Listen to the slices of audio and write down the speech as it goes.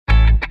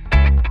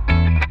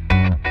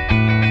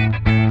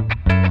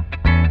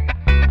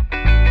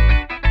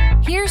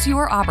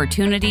your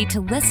opportunity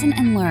to listen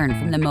and learn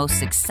from the most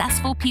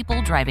successful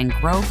people driving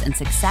growth and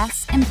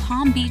success in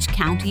Palm Beach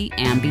County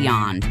and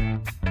beyond.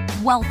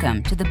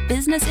 Welcome to the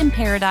Business in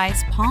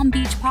Paradise Palm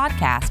Beach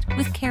podcast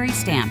with Carrie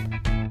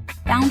Stamp,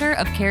 founder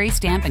of Carrie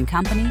Stamp &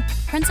 Company,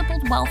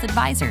 Principled Wealth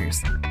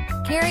Advisors.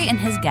 Carrie and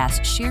his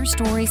guests share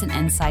stories and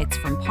insights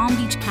from Palm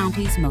Beach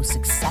County's most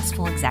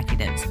successful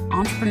executives,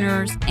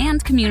 entrepreneurs,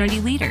 and community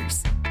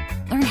leaders.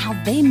 Learn how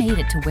they made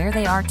it to where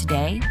they are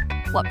today,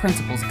 what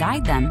principles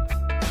guide them,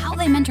 how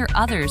they mentor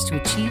others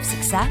to achieve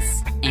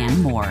success,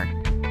 and more.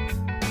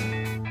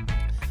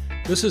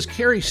 This is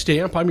Carrie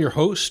Stamp. I'm your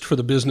host for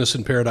the Business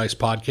in Paradise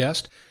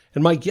podcast,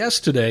 and my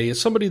guest today is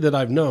somebody that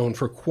I've known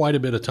for quite a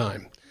bit of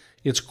time.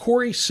 It's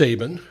Corey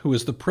Sabin, who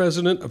is the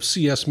president of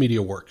CS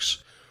Media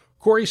Works.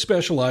 Corey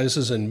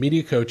specializes in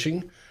media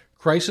coaching,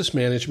 crisis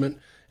management,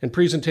 and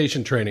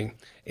presentation training,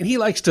 and he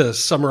likes to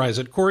summarize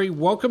it. Corey,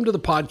 welcome to the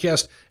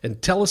podcast,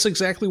 and tell us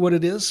exactly what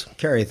it is.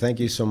 Carrie,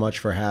 thank you so much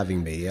for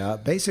having me.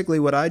 Basically,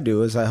 what I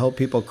do is I help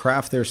people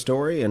craft their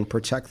story and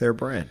protect their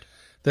brand.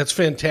 That's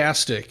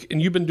fantastic.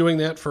 And you've been doing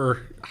that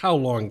for how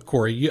long,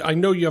 Corey? I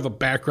know you have a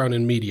background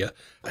in media.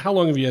 How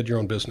long have you had your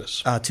own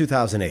business?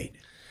 2008.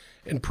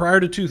 And prior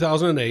to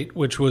 2008,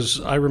 which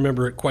was, I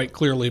remember it quite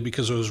clearly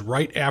because it was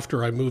right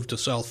after I moved to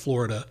South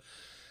Florida.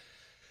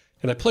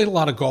 And I played a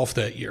lot of golf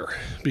that year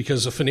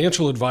because the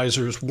financial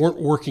advisors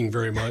weren't working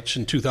very much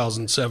in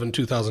 2007,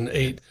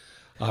 2008.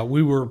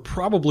 We were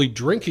probably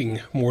drinking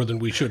more than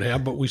we should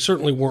have, but we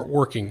certainly weren't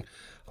working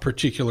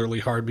particularly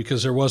hard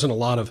because there wasn't a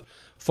lot of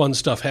fun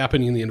stuff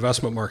happening in the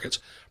investment markets.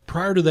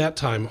 Prior to that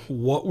time,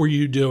 what were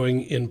you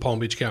doing in Palm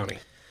Beach County?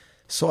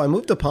 So I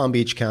moved to Palm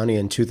Beach County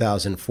in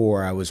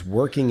 2004. I was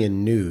working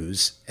in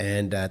news,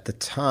 and at the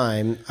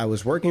time, I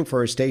was working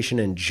for a station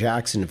in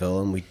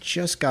Jacksonville, and we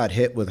just got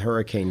hit with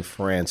Hurricane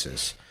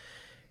Francis.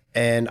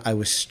 And I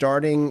was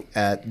starting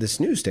at this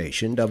news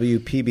station,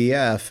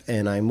 WPBF,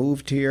 and I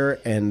moved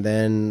here, and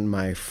then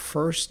my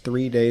first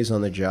 3 days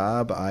on the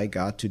job, I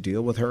got to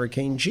deal with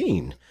Hurricane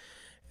Jeanne.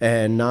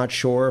 And not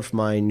sure if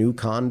my new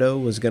condo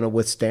was going to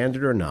withstand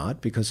it or not,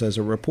 because as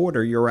a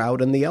reporter, you're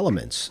out in the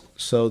elements.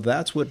 So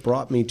that's what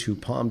brought me to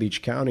Palm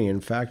Beach County.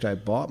 In fact, I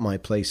bought my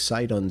place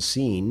sight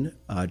unseen,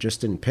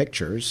 just in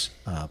pictures.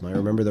 I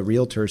remember the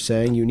realtor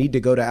saying, "You need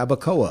to go to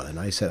Abacoa." And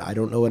I said, "I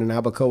don't know what an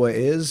Abacoa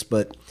is,"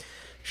 but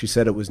she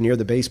said it was near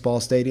the baseball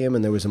stadium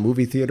and there was a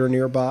movie theater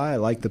nearby. I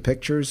liked the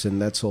pictures,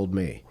 and that sold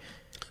me.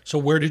 So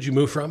where did you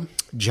move from?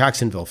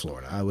 Jacksonville,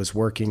 Florida. I was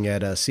working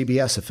at a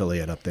CBS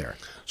affiliate up there.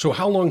 So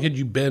how long had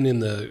you been in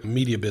the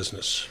media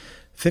business?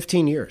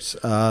 15 years.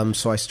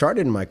 So I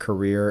started my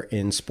career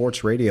in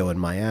sports radio in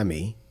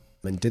Miami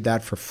and did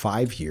that for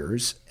 5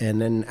 years,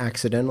 and then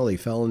accidentally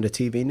fell into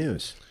TV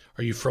news.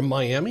 Are you from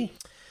Miami?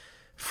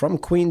 From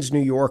Queens, New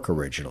York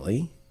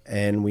originally,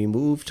 and we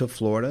moved to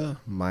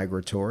Florida,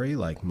 migratory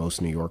like most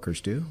New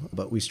Yorkers do,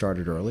 but we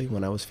started early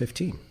when I was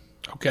 15.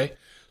 Okay.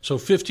 So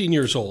 15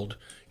 years old,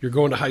 you're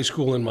going to high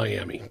school in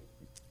Miami,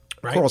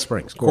 right? Coral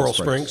Springs. Coral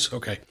Springs.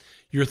 Okay.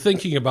 You're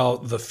thinking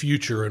about the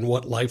future and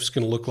what life's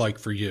going to look like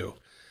for you.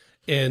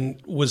 And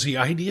was the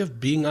idea of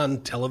being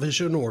on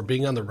television or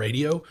being on the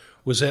radio,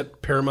 was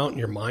that paramount in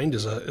your mind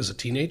as a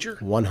teenager?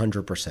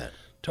 100%.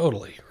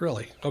 Totally.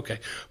 Really? Okay.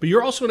 But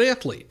you're also an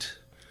athlete.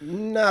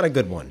 Not a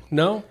good one.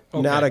 No?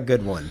 Okay. Not a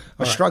good one.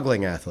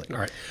 Struggling athlete. All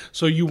right.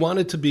 So you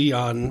wanted to be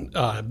in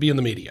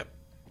the media.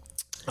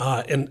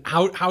 And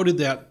how did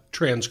that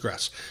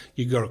transgress?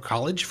 You go to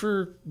college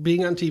for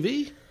being on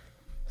TV?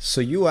 So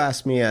you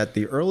asked me at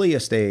the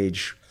earliest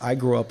age, I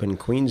grew up in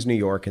Queens, New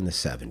York in the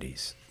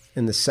 70s.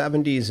 In the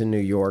 70s in New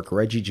York,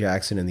 Reggie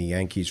Jackson and the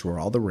Yankees were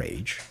all the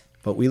rage.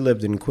 But we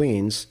lived in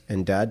Queens,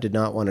 and Dad did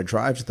not want to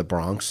drive to the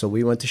Bronx, so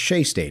we went to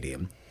Shea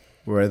Stadium,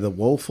 where the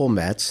woeful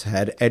Mets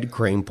had Ed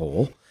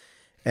Kranepool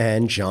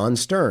and John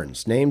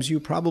Stearns, names you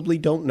probably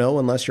don't know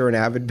unless you're an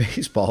avid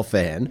baseball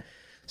fan.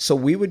 So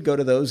we would go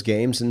to those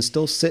games and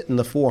still sit in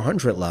the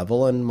 400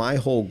 level, and my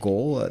whole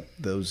goal at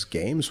those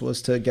games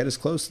was to get as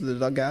close to the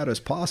dugout as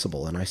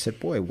possible. And I said,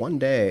 boy, one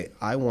day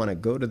I want to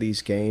go to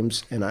these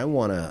games, and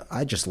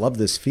I just love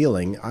this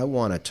feeling. I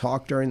want to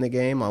talk during the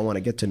game. I want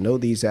to get to know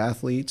these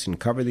athletes and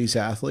cover these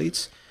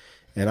athletes,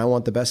 and I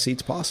want the best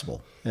seats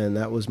possible. And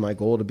that was my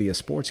goal, to be a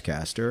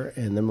sportscaster.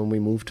 And then when we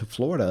moved to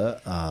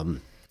Florida,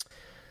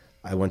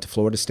 I went to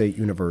Florida State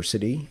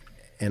University,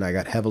 and I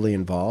got heavily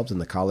involved in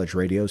the college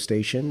radio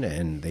station,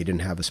 and they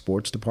didn't have a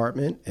sports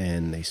department.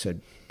 And they said,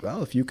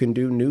 well, if you can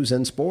do news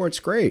and sports,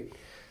 great. I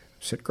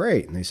said,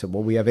 great. And they said,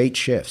 well, we have 8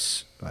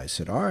 shifts. I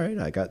said, all right.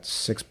 I got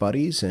 6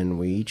 buddies, and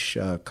we each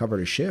covered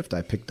a shift.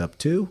 I picked up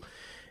 2,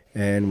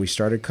 and we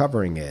started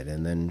covering it,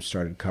 and then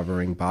started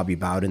covering Bobby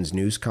Bowden's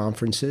news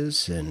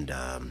conferences. And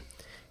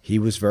he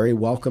was very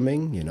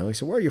welcoming. You know, he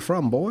said, where are you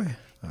from, boy?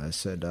 I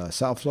said,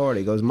 South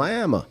Florida. He goes,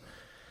 Miami.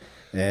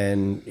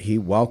 And he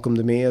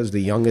welcomed me as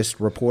the youngest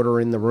reporter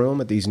in the room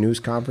at these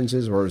news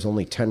conferences, where there was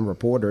only 10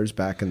 reporters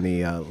back in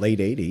the late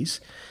 80s.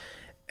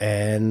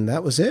 And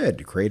that was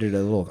it. Created a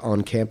little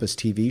on-campus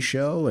TV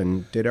show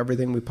and did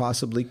everything we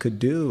possibly could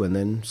do, and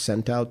then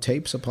sent out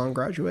tapes upon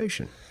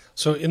graduation.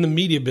 So in the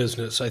media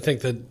business, I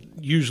think that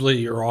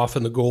usually or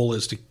often the goal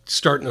is to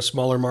start in a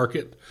smaller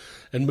market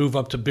and move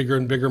up to bigger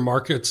and bigger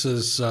markets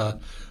as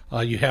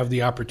you have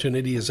the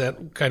opportunity. Is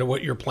that kind of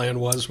what your plan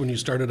was when you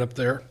started up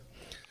there?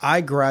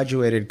 I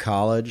graduated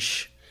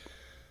college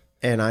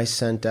and I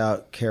sent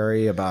out,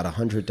 Kerry, about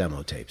 100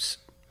 demo tapes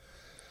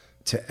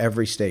to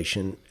every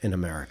station in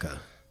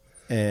America,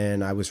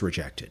 and I was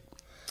rejected.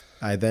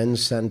 I then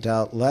sent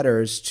out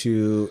letters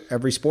to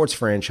every sports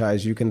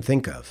franchise you can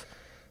think of,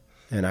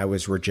 and I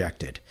was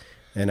rejected.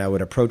 And I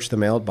would approach the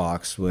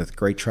mailbox with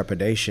great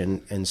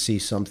trepidation and see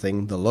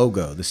something, the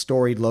logo, the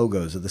storied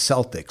logos of the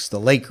Celtics, the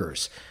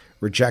Lakers,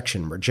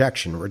 rejection,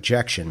 rejection,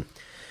 rejection.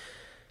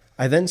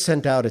 I then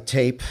sent out a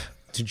tape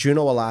to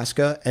Juneau,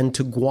 Alaska, and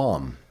to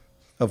Guam,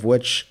 of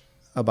which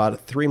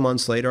about 3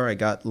 months later, I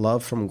got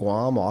love from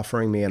Guam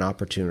offering me an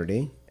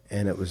opportunity.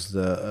 And it was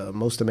the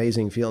most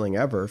amazing feeling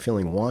ever,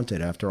 feeling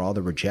wanted after all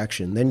the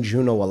rejection. Then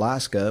Juneau,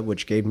 Alaska,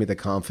 which gave me the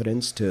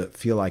confidence to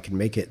feel I could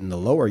make it in the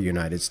lower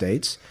United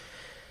States.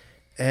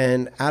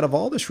 And out of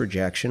all this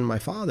rejection, my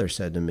father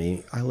said to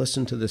me, I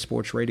listened to the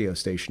sports radio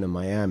station in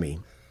Miami.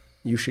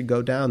 You should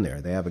go down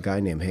there. They have a guy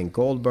named Hank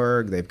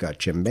Goldberg. They've got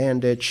Jim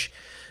Bandich.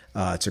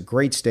 It's a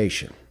great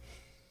station.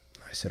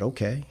 I said,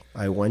 okay.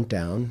 I went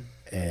down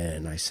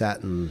and I sat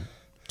and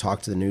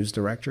talked to the news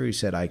director. He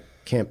said, I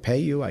can't pay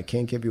you. I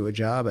can't give you a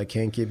job. I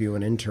can't give you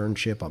an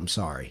internship. I'm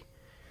sorry.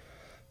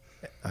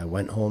 I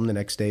went home the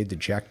next day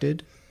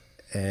dejected.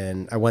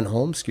 And I went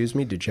home,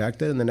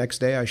 dejected. And the next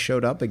day I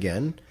showed up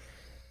again.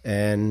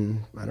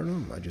 And I don't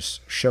know, I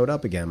just showed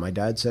up again. My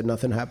dad said,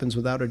 nothing happens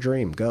without a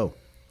dream. Go.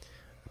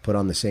 I put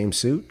on the same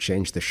suit,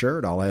 changed the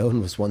shirt. All I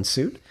owned was one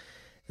suit.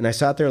 And I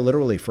sat there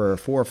literally for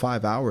 4 or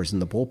 5 hours in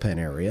the bullpen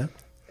area.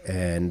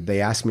 And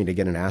they asked me to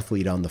get an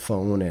athlete on the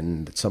phone.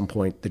 And at some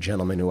point, the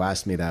gentleman who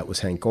asked me that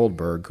was Hank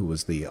Goldberg, who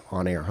was the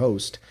on-air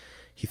host.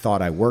 He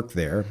thought I worked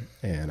there.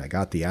 And I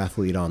got the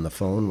athlete on the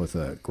phone with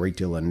a great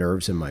deal of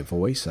nerves in my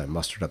voice. I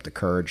mustered up the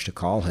courage to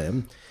call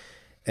him.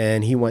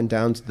 And he went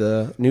down to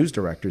the news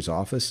director's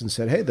office and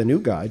said, hey, the new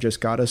guy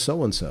just got us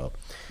so-and-so.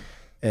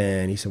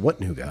 And he said,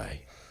 what new guy?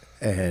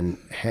 And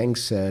Hank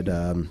said,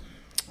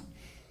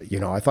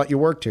 I thought you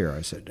worked here.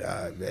 I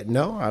said,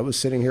 no, I was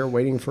sitting here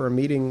waiting for a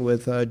meeting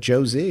with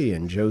Joe Z.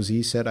 And Joe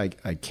Z said,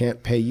 I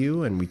can't pay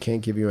you and we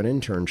can't give you an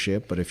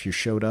internship, but if you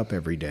showed up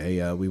every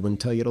day, we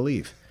wouldn't tell you to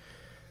leave.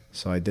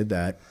 So I did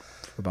that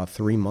for about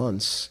 3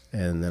 months,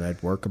 and then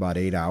I'd work about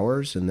 8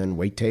 hours and then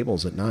wait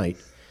tables at night.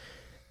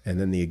 And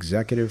then the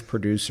executive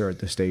producer at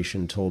the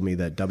station told me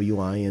that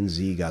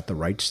WINZ got the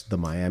rights to the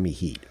Miami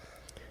Heat,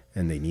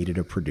 and they needed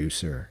a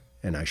producer,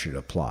 and I should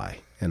apply.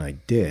 And I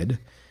did,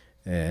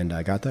 and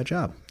I got that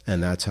job.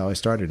 And that's how I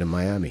started in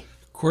Miami.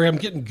 Corey, I'm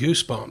getting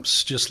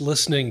goosebumps just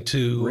listening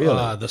to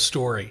the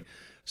story.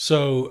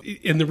 So,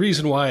 and the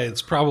reason why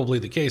it's probably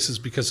the case is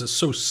because it's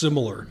so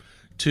similar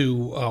to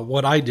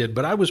what I did,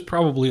 but I was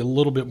probably a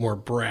little bit more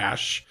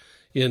brash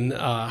in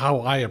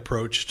how I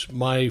approached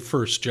my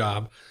first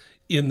job,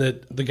 in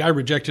that the guy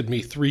rejected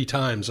me 3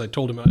 times. I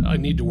told him, I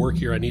need to work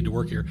here, I need to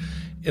work here.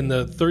 And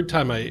the third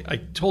time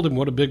I told him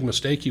what a big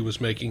mistake he was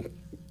making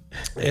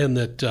and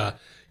that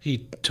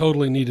he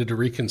totally needed to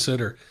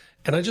reconsider.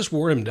 And I just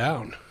wore him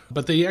down.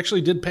 But they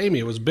actually did pay me.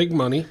 It was big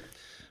money.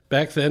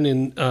 Back then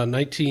in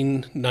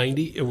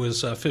 1990, it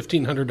was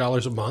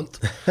 $1,500 a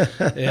month.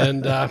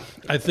 And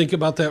I think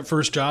about that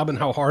first job and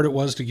how hard it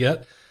was to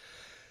get.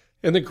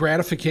 And the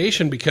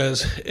gratification,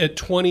 because at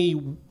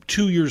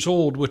 22 years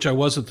old, which I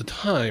was at the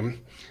time,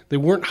 they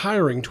weren't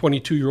hiring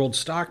 22-year-old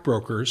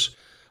stockbrokers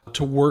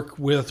to work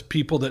with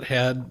people that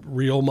had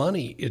real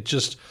money.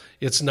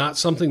 It's not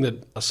something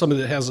that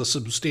somebody that has a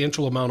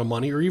substantial amount of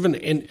money, or even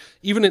an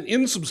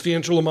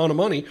insubstantial amount of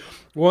money,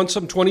 wants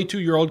some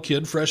 22-year-old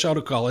kid fresh out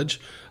of college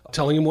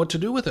telling him what to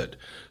do with it.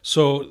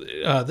 So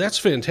that's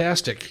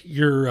fantastic.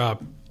 Your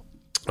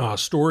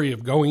story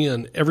of going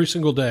in every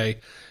single day,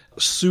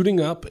 suiting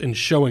up and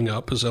showing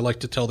up, as I like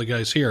to tell the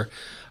guys here,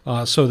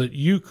 so that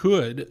you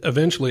could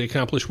eventually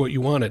accomplish what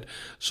you wanted.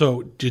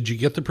 So did you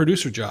get the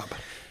producer job?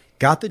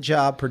 Got the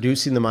job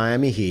producing the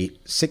Miami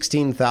Heat,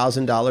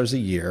 $16,000 a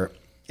year,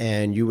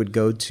 and you would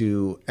go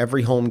to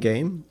every home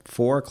game,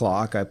 4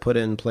 o'clock. I put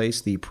in place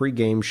the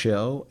pregame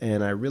show,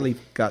 and I really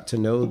got to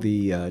know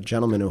the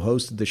gentleman who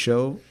hosted the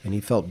show, and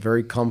he felt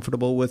very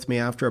comfortable with me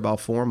after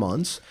about 4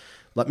 months.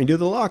 Let me do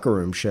the locker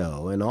room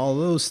show and all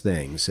those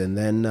things. And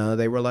then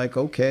they were like,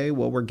 okay,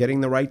 well, we're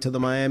getting the right to the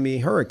Miami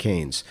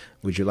Hurricanes.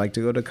 Would you like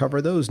to go to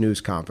cover those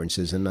news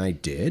conferences? And I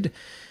did.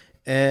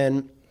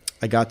 And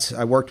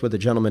I worked with a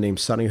gentleman named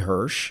Sonny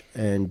Hirsch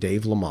and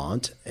Dave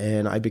Lamont,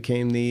 and I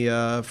became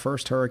the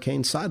first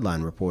Hurricane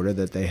sideline reporter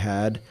that they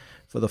had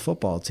for the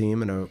football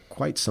team in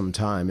quite some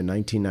time in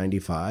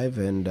 1995,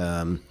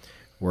 and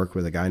worked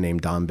with a guy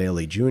named Don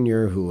Bailey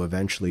Jr., who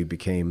eventually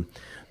became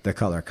the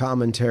color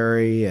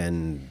commentary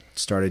and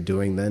started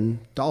doing then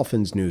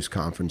Dolphins news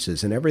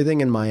conferences and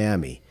everything in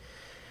Miami.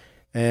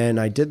 And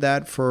I did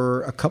that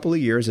for a couple of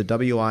years at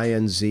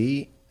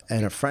WINZ,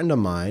 and a friend of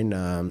mine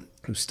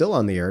who's still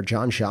on the air,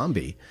 John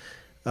Shambi,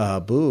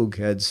 Boog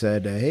had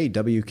said, hey,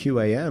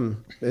 WQAM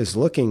is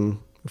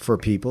looking for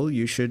people.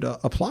 You should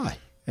apply.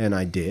 And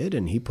I did,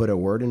 and he put a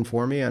word in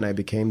for me, and I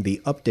became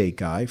the update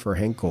guy for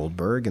Hank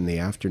Goldberg in the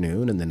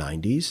afternoon in the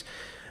 90s,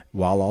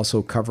 while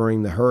also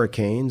covering the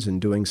Hurricanes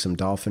and doing some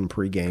Dolphin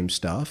pregame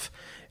stuff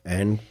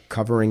and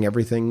covering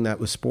everything that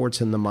was sports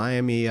in the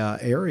Miami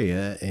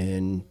area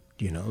in,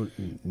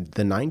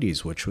 the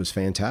 90s, which was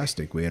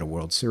fantastic. We had a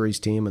World Series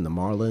team in the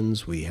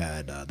Marlins. We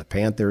had the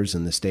Panthers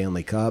in the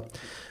Stanley Cup.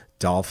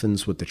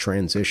 Dolphins with the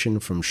transition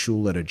from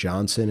Shula to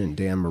Johnson and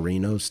Dan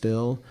Marino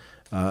still.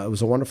 It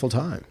was a wonderful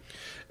time.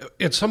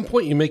 At some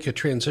point, you make a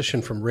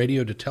transition from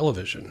radio to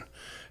television.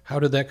 How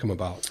did that come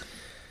about?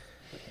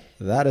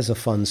 That is a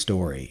fun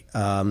story.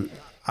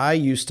 I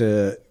used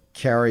to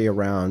carry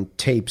around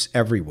tapes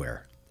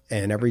everywhere.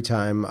 And every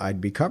time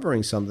I'd be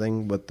covering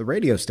something with the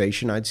radio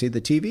station, I'd see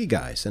the TV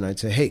guys. And I'd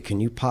say, hey,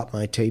 can you pop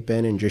my tape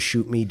in and just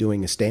shoot me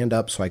doing a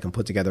stand-up so I can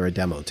put together a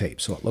demo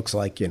tape? So it looks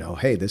like,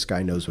 hey, this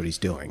guy knows what he's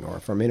doing. Or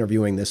if I'm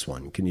interviewing this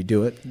one, can you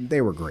do it?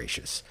 They were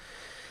gracious.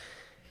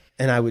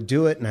 And I would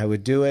do it, and I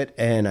would do it,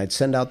 and I'd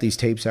send out these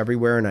tapes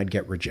everywhere, and I'd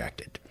get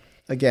rejected.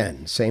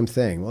 Again, same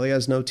thing. Well, he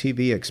has no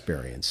TV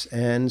experience.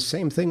 And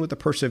same thing with the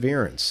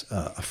perseverance.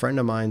 A friend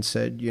of mine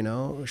said,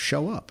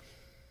 show up.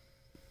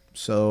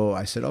 So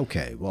I said,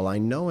 okay, well, I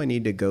know I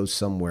need to go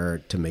somewhere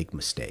to make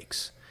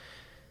mistakes.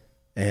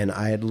 And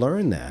I had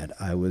learned that.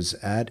 I was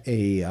at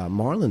a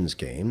Marlins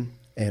game,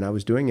 and I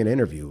was doing an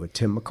interview with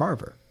Tim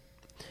McCarver.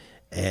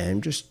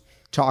 And just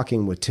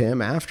talking with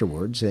Tim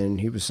afterwards,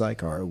 and he was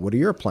like, all right, what are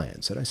your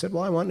plans? And I said,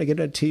 well, I want to get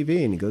a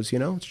TV. And he goes,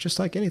 it's just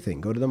like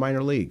anything. Go to the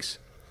minor leagues.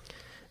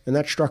 And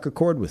that struck a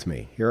chord with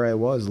me. Here I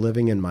was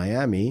living in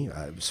Miami.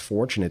 I was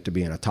fortunate to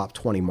be in a top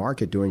 20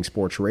 market doing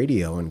sports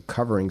radio and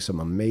covering some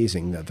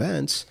amazing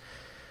events.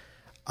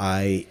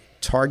 I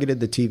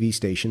targeted the TV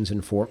stations in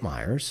Fort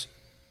Myers,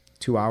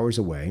 2 hours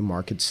away,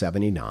 market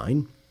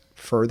 79,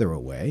 further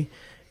away.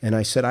 And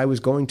I said I was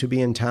going to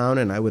be in town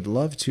and I would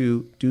love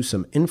to do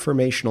some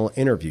informational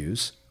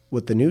interviews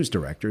with the news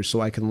directors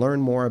so I can learn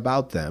more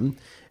about them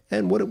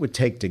and what it would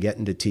take to get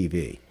into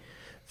TV.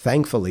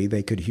 Thankfully,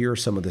 they could hear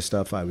some of the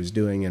stuff I was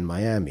doing in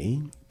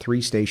Miami.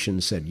 3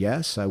 stations said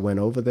yes. I went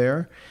over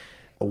there.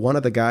 One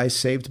of the guys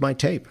saved my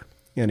tape.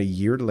 And a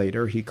year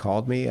later, he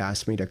called me,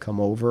 asked me to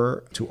come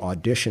over to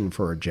audition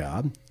for a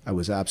job. I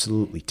was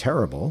absolutely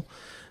terrible.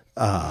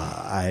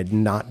 I had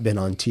not been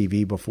on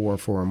TV before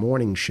for a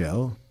morning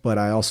show, but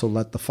I also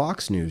let the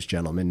Fox News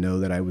gentleman know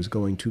that I was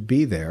going to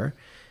be there.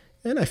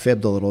 And I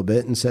fibbed a little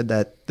bit and said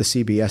that the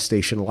CBS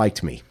station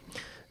liked me.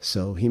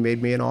 So he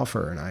made me an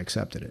offer, and I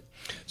accepted it.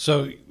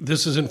 So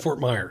this is in Fort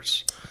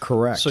Myers.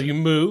 Correct. So you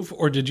move,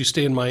 or did you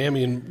stay in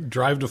Miami and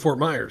drive to Fort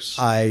Myers?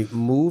 I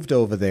moved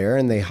over there,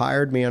 and they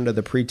hired me under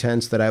the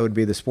pretense that I would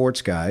be the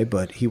sports guy,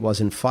 but he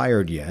wasn't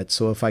fired yet,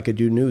 so if I could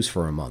do news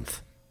for a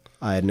month.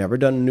 I had never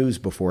done news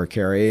before,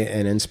 Kerry,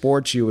 and in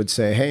sports you would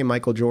say, hey,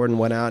 Michael Jordan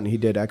went out and he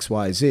did X,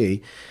 Y,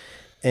 Z.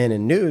 And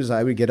in news,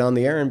 I would get on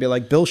the air and be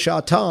like, Bill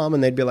shot Tom.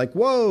 And they'd be like,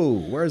 whoa,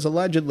 where's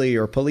allegedly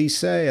or police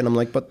say? And I'm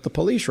like, but the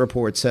police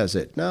report says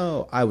it.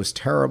 No, I was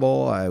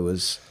terrible. I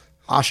was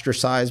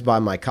ostracized by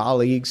my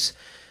colleagues.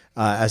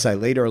 As I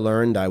later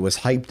learned, I was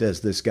hyped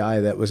as this guy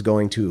that was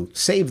going to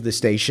save the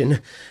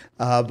station.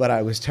 But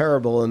I was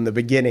terrible in the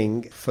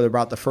beginning for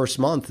about the first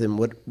month. And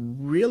what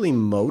really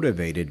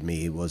motivated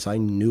me was I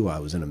knew I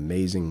was an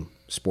amazing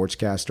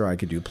sportscaster. I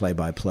could do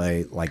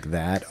play-by-play like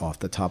that off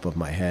the top of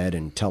my head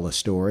and tell a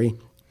story.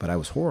 But I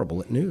was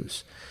horrible at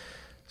news.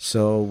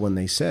 So when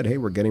they said, hey,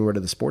 we're getting rid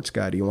of the sports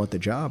guy, do you want the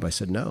job? I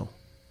said no.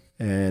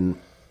 And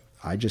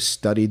I just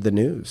studied the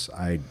news.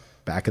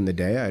 Back in the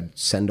day, I'd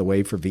send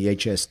away for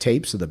VHS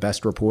tapes of the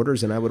best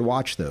reporters, and I would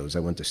watch those. I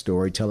went to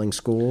storytelling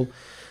school.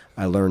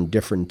 I learned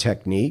different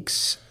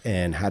techniques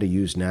and how to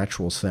use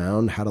natural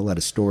sound, how to let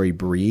a story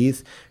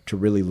breathe, to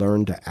really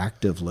learn to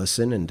active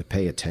listen and to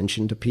pay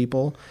attention to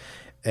people.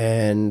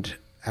 And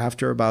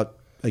after about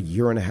a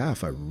year and a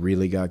half, I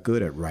really got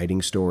good at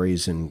writing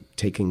stories and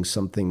taking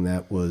something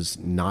that was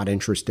not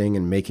interesting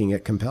and making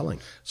it compelling.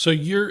 So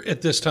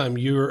at this time,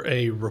 you're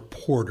a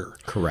reporter.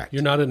 Correct.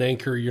 You're not an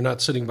anchor. You're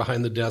not sitting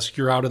behind the desk.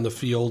 You're out in the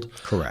field.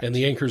 Correct. And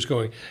the anchor's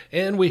going,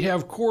 and we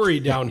have Corey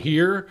down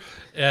here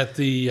at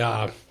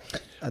the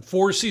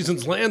Four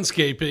Seasons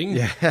Landscaping.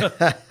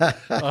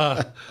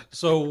 Yeah.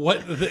 So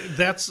what?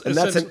 That's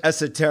an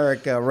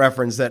esoteric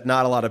reference that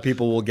not a lot of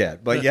people will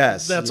get, but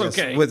yes,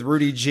 okay. With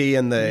Rudy G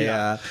and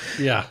the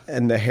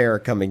and the hair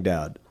coming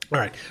down. All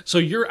right. So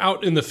you're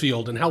out in the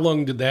field, and how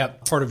long did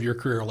that part of your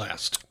career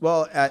last?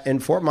 Well, in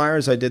Fort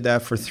Myers, I did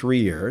that for 3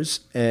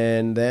 years,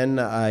 and then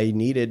I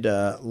needed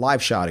a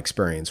live shot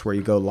experience where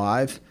you go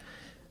live,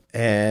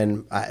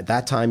 and at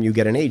that time you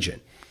get an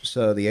agent.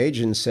 So the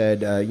agent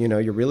said,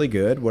 you're really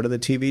good. What do the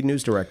TV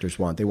news directors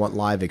want? They want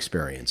live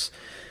experience.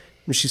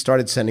 And she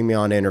started sending me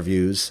on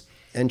interviews.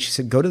 And she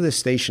said, go to this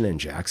station in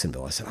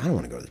Jacksonville. I said, I don't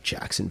want to go to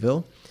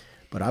Jacksonville.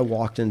 But I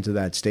walked into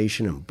that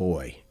station and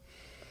boy,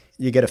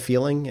 you get a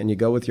feeling and you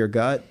go with your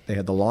gut. They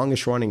had the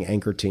longest running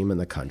anchor team in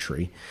the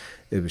country.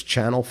 It was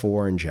Channel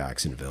 4 in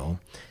Jacksonville.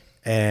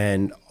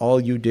 And all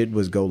you did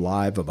was go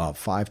live about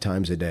 5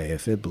 times a day.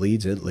 If it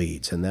bleeds, it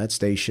leads. And that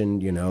station,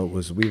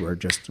 we were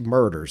just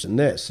murders and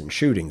this and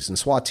shootings and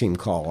SWAT team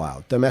call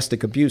out,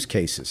 domestic abuse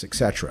cases,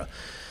 etc.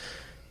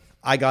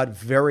 I got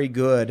very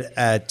good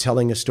at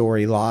telling a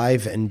story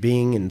live and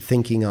being and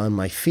thinking on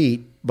my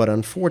feet. But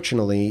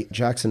unfortunately,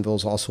 Jacksonville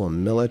is also a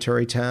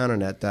military town.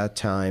 And at that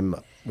time,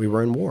 we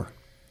were in war.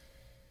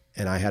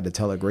 And I had to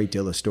tell a great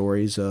deal of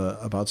stories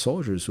about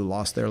soldiers who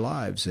lost their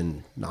lives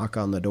and knock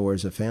on the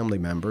doors of family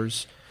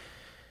members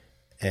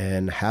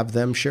and have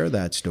them share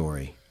that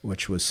story,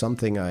 which was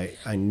something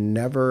I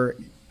never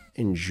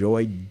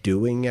enjoyed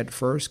doing at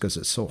first because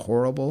it's so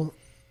horrible.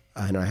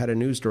 And I had a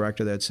news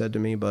director that said to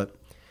me, but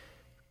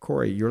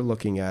Corey, you're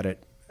looking at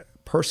it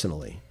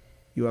personally.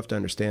 You have to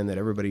understand that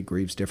everybody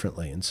grieves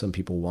differently and some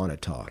people want to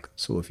talk.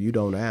 So if you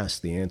don't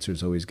ask, the answer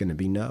is always going to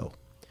be no.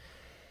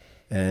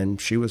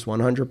 And she was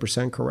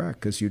 100%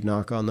 correct because you'd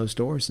knock on those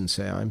doors and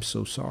say, I'm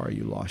so sorry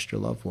you lost your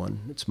loved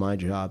one. It's my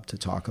job to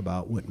talk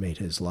about what made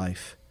his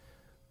life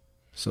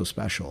so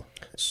special.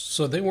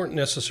 So they weren't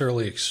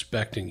necessarily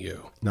expecting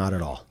you. Not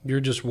at all.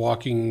 You're just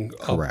walking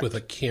Correct. up with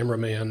a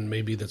cameraman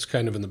maybe that's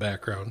kind of in the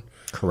background.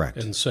 Correct.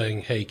 And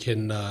saying, hey,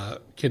 can I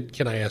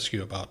ask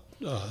you about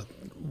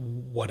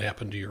what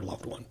happened to your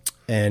loved one?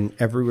 And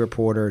every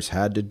reporter's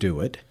had to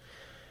do it.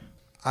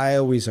 I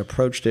always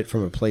approached it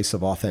from a place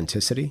of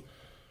authenticity.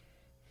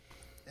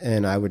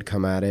 And I would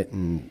come at it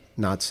and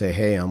not say,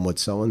 hey, I'm with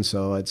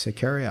so-and-so. I'd say,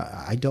 Carrie,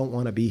 I don't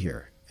want to be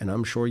here. And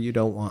I'm sure you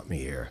don't want me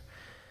here.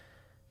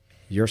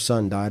 Your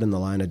son died in the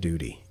line of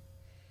duty.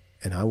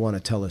 And I want to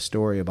tell a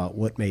story about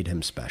what made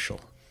him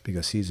special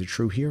because he's a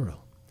true hero.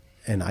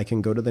 And I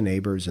can go to the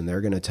neighbors and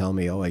they're going to tell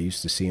me, oh, I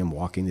used to see him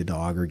walking the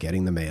dog or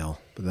getting the mail.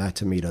 But that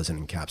to me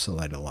doesn't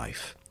encapsulate a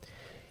life.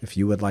 If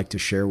you would like to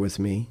share with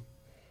me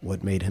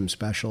what made him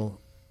special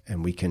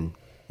and we can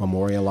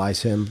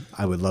memorialize him,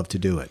 I would love to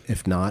do it.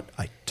 If not,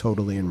 I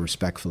totally and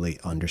respectfully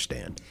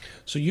understand.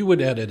 So you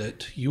would edit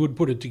it, you would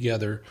put it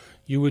together,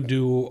 you would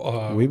do...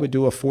 we would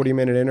do a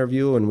 40-minute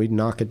interview and we'd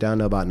knock it down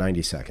to about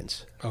 90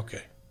 seconds.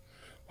 Okay.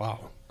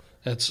 Wow.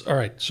 That's all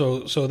right. So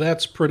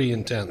that's pretty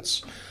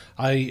intense.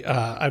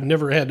 I've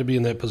never had to be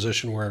in that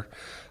position where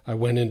I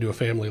went into a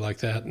family like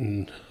that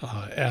and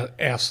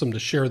asked them to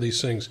share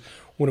these things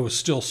when it was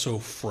still so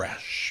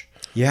fresh.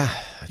 Yeah,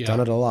 I've done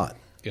it a lot.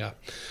 Yeah.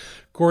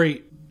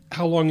 Corey,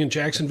 how long in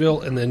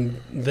Jacksonville? And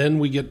then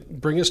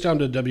bring us down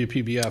to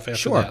WPBF after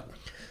Sure. that.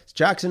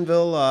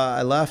 Jacksonville,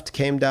 I left,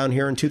 came down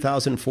here in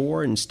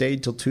 2004 and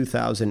stayed till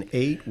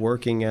 2008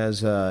 working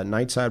as a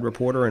nightside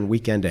reporter and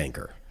weekend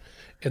anchor.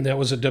 And that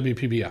was at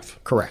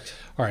WPBF? Correct.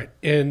 All right.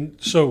 And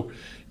so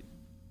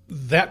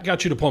that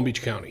got you to Palm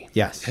Beach County?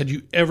 Yes. Had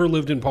you ever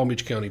lived in Palm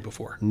Beach County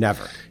before?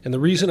 Never. And the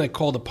reason I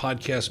call the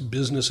podcast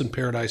Business in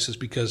Paradise is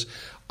because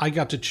I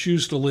got to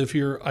choose to live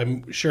here.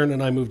 Sharon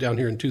and I moved down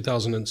here in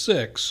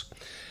 2006.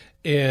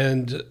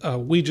 And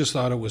we just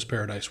thought it was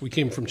paradise. We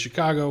came from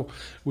Chicago.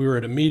 We were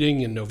at a meeting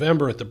in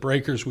November at the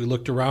Breakers. We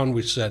looked around.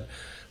 We said,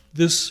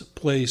 this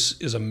place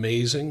is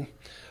amazing.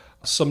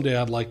 Someday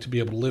I'd like to be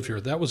able to live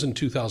here. That was in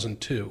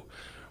 2002.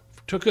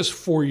 It took us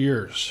 4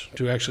 years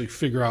to actually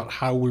figure out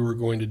how we were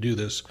going to do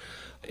this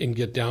and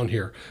get down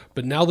here.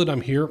 But now that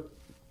I'm here,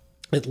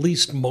 at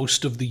least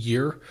most of the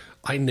year,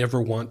 I never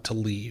want to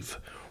leave.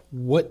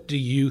 What do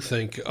you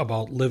think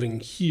about living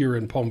here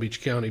in Palm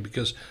Beach County?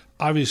 Because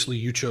obviously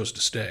you chose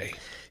to stay.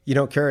 You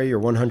know, Carrie, you're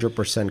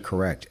 100%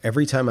 correct.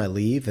 Every time I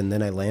leave and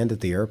then I land at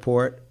the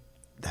airport,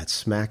 that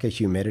smack of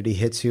humidity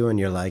hits you and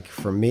you're like,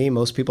 for me,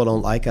 most people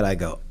don't like it. I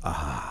go,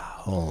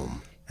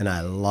 home. And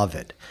I love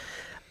it.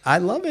 I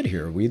love it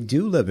here. We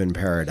do live in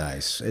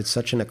paradise. It's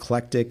such an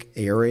eclectic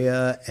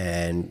area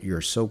and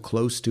you're so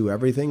close to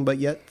everything, but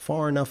yet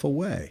far enough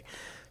away.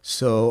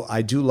 So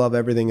I do love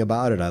everything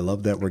about it. I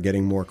love that we're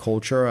getting more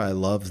culture. I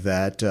love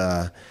that,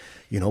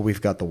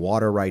 we've got the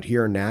water right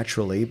here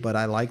naturally, but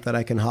I like that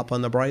I can hop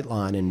on the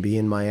Brightline and be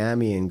in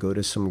Miami and go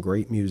to some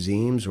great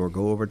museums or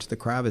go over to the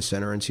Kravis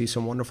Center and see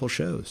some wonderful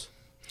shows.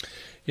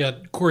 Yeah,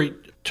 Corey,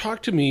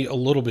 talk to me a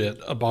little bit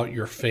about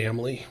your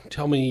family.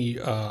 Tell me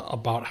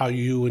about how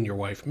you and your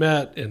wife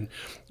met. And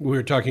we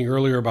were talking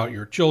earlier about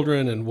your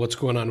children and what's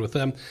going on with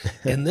them.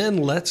 And then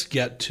let's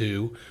get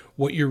to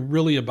what you're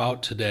really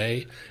about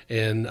today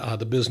and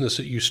the business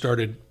that you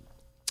started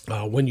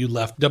when you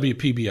left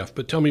WPBF.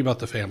 But tell me about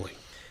the family.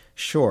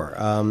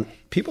 Sure.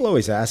 People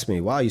always ask me,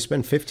 wow, you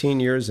spent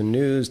 15 years in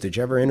news. Did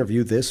you ever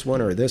interview this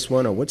one? Or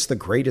what's the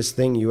greatest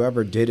thing you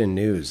ever did in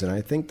news? And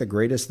I think the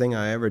greatest thing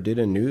I ever did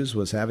in news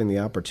was having the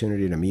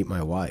opportunity to meet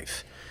my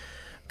wife.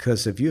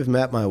 Because if you've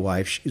met my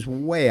wife, she's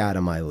way out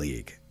of my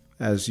league.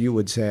 As you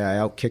would say, I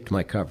outkicked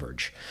my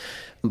coverage.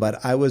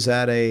 But I was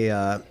at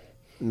a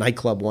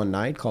nightclub one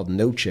night called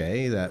Noche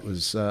that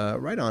was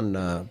right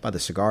on by the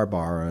cigar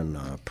bar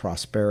on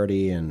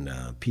Prosperity and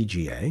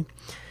PGA.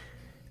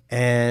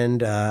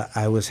 And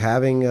I was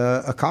having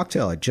a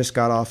cocktail. I just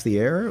got off the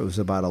air. It was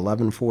about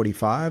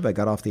 11:45. I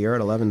got off the air at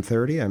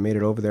 11:30. I made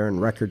it over there in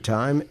record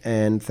time.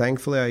 And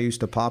thankfully, I used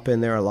to pop in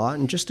there a lot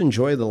and just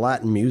enjoy the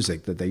Latin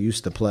music that they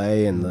used to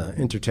play and the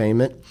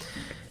entertainment.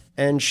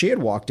 And she had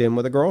walked in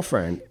with a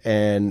girlfriend,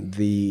 and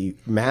the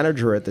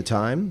manager at the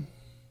time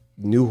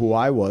knew who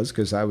I was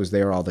because I was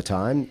there all the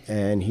time.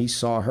 And he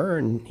saw her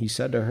and he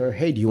said to her,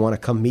 "Hey, do you want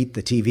to come meet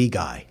the TV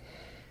guy?"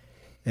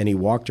 And he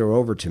walked her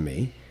over to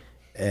me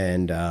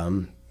and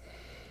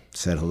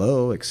said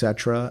hello,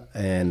 etc.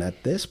 And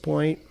at this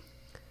point,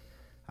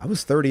 I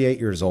was 38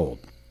 years old.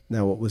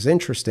 Now, what was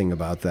interesting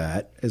about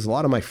that is a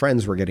lot of my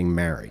friends were getting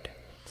married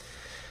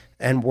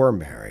and were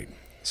married.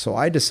 So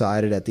I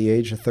decided at the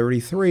age of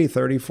 33,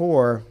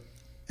 34,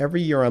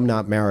 every year I'm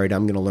not married,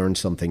 I'm going to learn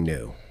something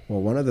new.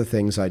 Well, one of the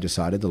things I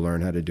decided to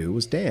learn how to do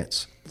was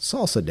dance,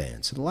 salsa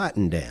dance,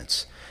 Latin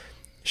dance.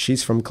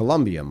 She's from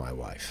Colombia, my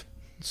wife.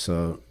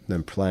 So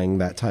then playing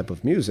that type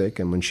of music,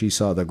 and when she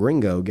saw the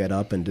gringo get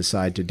up and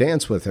decide to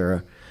dance with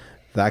her,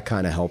 that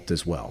kind of helped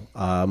as well.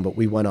 But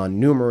we went on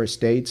numerous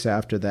dates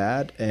after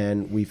that,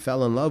 and we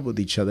fell in love with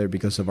each other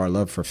because of our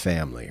love for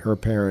family. Her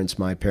parents,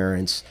 my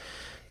parents.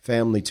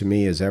 Family to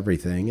me is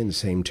everything, and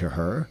same to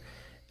her.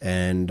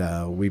 And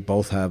we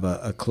both have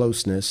a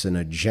closeness and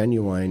a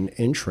genuine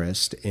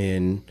interest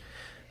in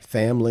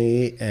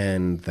family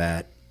and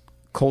that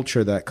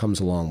culture that comes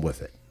along with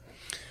it.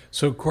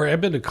 So, Corey, I've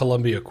been to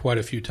Colombia quite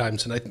a few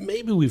times, and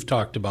maybe we've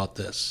talked about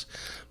this,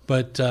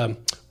 but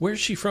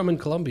where's she from in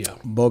Colombia?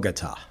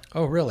 Bogota.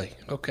 Oh, really?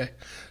 Okay.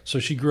 So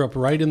she grew up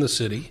right in the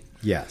city.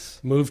 Yes.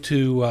 Moved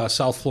to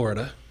South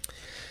Florida.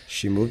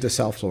 She moved to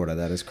South Florida,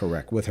 that is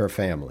correct, with her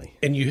family.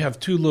 And you have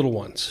two little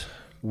ones.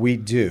 We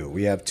do.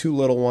 We have two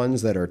little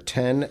ones that are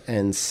 10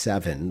 and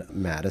 7,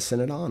 Madison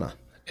and Anna.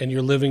 And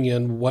you're living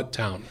in what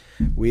town?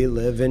 We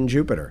live in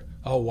Jupiter.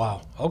 Oh,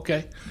 wow.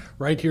 Okay.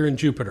 Right here in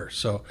Jupiter.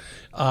 So,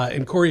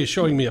 and Corey is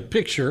showing me a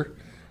picture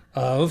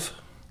of,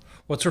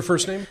 what's her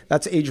first name?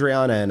 That's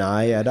Adriana and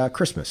I at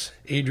Christmas.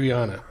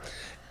 Adriana.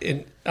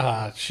 And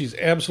she's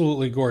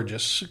absolutely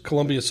gorgeous.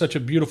 Colombia is such a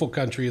beautiful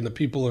country, and the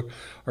people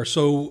are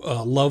so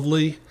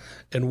lovely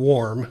and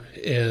warm.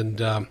 And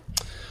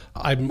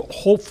I'm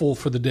hopeful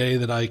for the day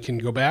that I can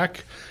go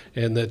back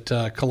and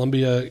that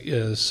Colombia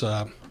is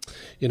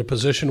in a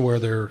position where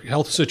their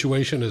health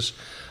situation is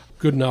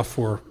good enough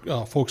for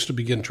folks to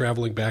begin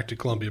traveling back to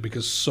Colombia,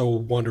 because it's so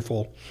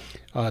wonderful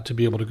to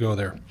be able to go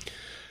there.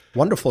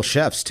 Wonderful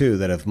chefs, too,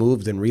 that have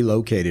moved and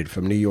relocated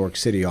from New York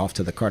City off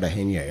to the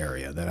Cartagena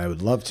area that I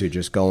would love to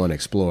just go and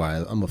explore.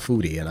 I'm a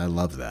foodie, and I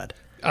love that.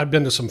 I've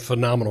been to some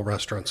phenomenal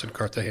restaurants in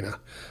Cartagena.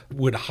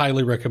 Would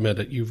highly recommend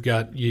it. You've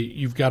got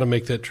to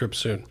make that trip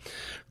soon.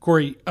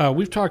 Corey,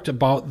 we've talked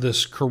about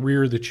this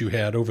career that you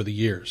had over the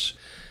years.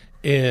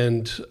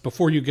 And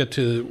before you get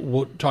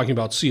to talking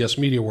about CS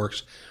Media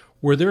Works,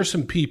 were there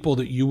some people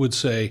that you would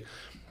say,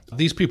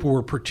 these people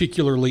were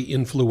particularly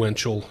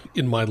influential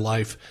in my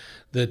life,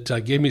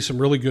 that gave me some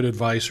really good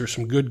advice or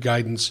some good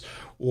guidance,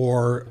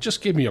 or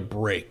just gave me a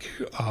break,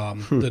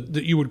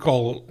 that you would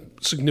call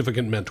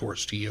significant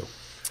mentors to you?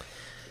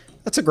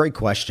 That's a great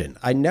question.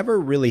 I never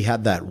really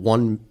had that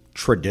one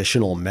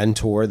traditional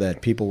mentor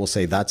that people will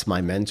say, that's my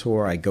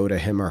mentor, I go to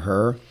him or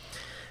her.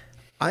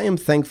 I am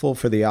thankful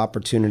for the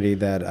opportunity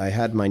that I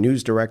had my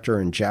news director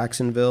in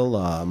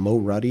Jacksonville, Mo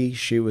Ruddy.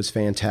 She was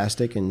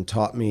fantastic and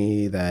taught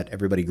me that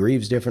everybody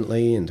grieves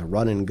differently and to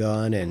run and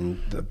gun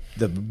and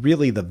the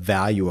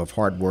value of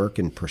hard work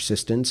and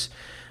persistence.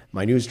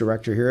 My news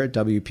director here at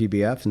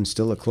WPBF and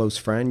still a close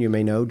friend, you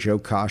may know, Joe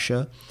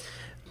Kasha,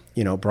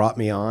 brought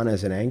me on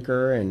as an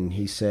anchor, and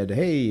he said,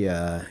 "Hey,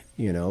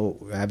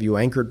 have you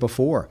anchored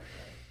before?"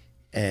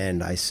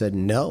 And I said,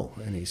 "No."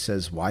 And he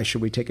says, "Why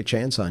should we take a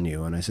chance on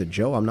you?" And I said,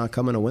 "Joe, I'm not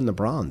coming to win the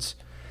bronze."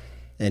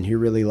 And he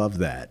really loved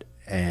that.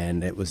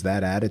 And it was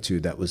that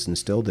attitude that was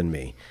instilled in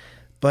me.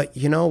 But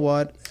you know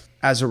what?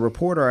 As a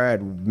reporter, I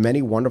had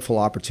many wonderful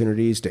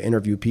opportunities to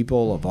interview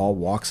people of all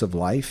walks of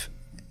life.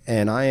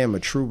 And I am a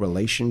true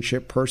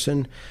relationship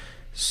person.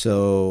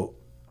 So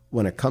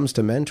when it comes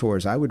to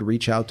mentors, I would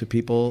reach out to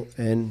people,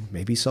 and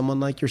maybe someone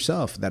like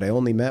yourself that I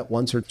only met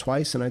once or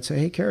twice. And I'd say,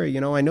 "Hey, Carrie,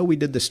 I know we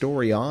did the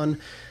story on,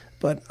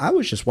 but I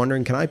was just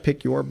wondering, can I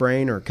pick your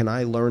brain or can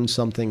I learn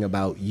something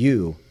about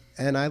you?"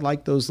 And I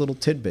like those little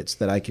tidbits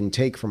that I can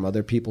take from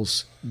other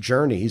people's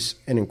journeys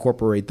and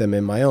incorporate them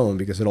in my own,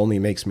 because it only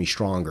makes me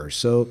stronger.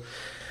 So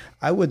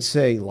I would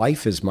say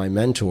life is my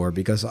mentor,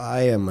 because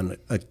I am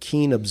a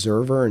keen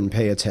observer and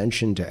pay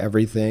attention to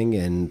everything,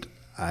 and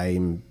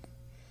I'm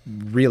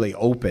really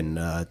open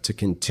to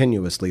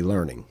continuously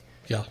learning.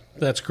 Yeah,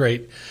 that's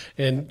great.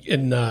 And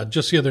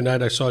just the other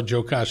night, I saw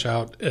Joe Kosh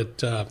out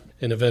at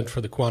an event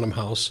for the Quantum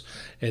House,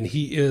 and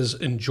he is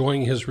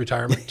enjoying his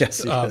retirement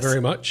Yes,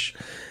 very much.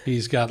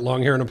 He's got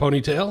long hair and a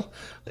ponytail,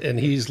 and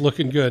he's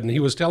looking good. And he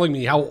was telling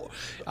me how,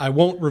 I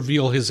won't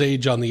reveal his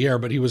age on the air,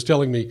 but he was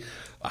telling me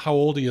how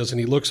old he is, and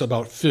he looks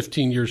about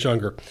 15 years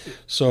younger.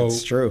 So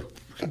it's true.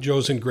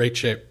 Joe's in great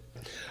shape.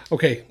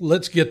 Okay,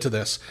 let's get to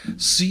this.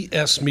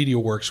 CS Media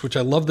Works, which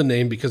I love the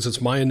name because it's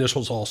my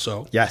initials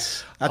also.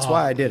 Yes, that's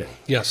why I did it.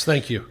 Yes,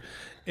 thank you.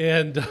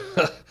 And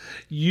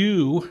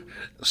you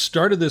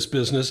started this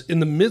business in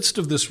the midst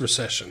of this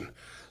recession.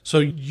 So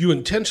you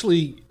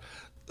intentionally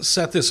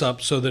set this up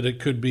so that it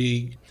could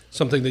be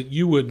something that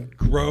you would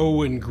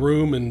grow and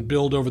groom and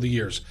build over the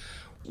years.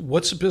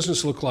 What's the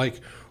business look like?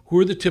 Who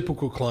are the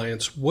typical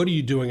clients? What are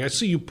you doing? I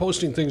see you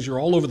posting things. You're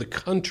all over the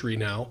country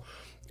now,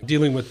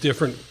 dealing with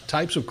different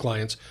types of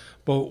clients.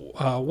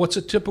 But what's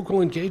a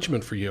typical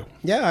engagement for you?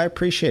 Yeah, I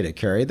appreciate it,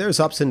 Kerry. There's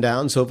ups and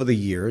downs over the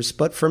years,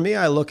 but for me,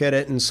 I look at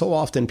it, and so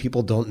often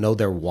people don't know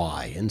their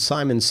why. And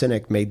Simon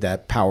Sinek made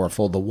that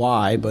powerful, the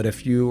why. But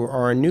if you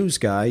are a news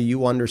guy,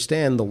 you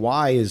understand the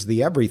why is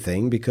the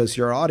everything, because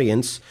your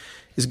audience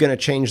is going to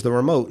change the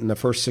remote in the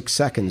first 6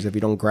 seconds if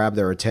you don't grab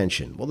their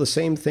attention. Well, the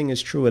same thing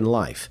is true in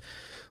life.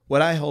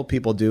 What I help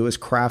people do is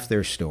craft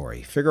their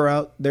story, figure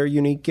out their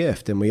unique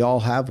gift, and we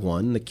all have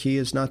one. The key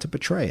is not to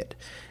betray it.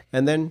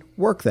 And then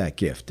work that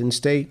gift and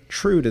stay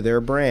true to their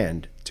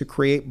brand to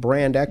create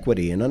brand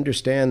equity and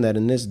understand that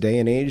in this day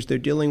and age, they're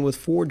dealing with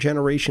 4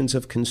 generations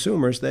of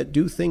consumers that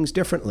do things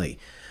differently,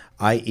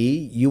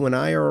 i.e., you and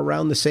I are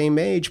around the same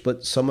age,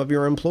 but some of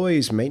your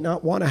employees may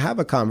not want to have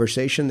a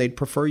conversation. They'd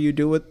prefer you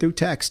do it through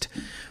text,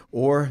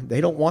 or they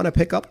don't want to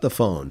pick up the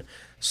phone.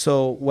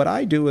 So what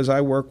I do is I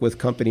work with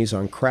companies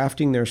on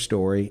crafting their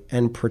story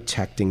and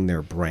protecting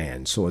their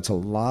brand. So it's a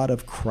lot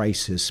of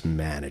crisis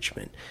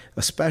management,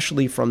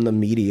 especially from the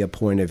media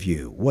point of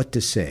view. What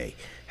to say,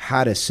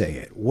 how to say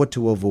it, what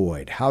to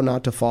avoid, how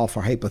not to fall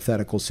for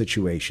hypothetical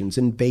situations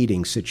and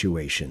baiting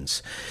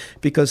situations.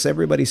 Because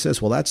everybody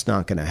says, well, that's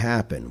not going to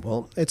happen.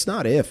 Well, it's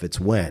not if, it's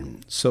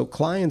when. So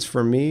clients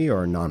for me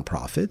are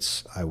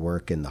nonprofits. I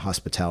work in the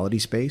hospitality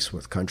space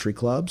with country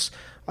clubs.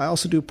 I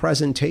also do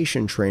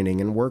presentation training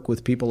and work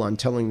with people on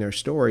telling their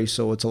story,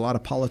 so it's a lot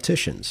of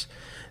politicians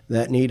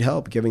that need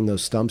help giving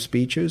those stump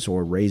speeches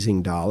or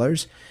raising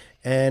dollars,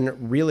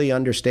 and really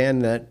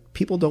understand that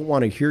people don't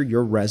want to hear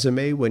your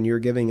resume when you're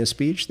giving a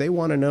speech. They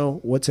want to know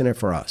what's in it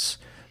for us.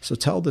 So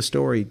tell the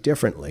story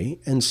differently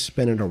and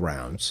spin it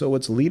around. So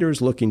it's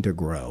leaders looking to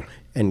grow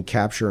and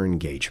capture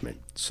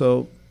engagement.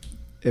 So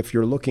if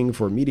you're looking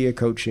for media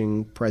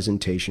coaching,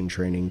 presentation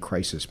training,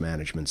 crisis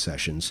management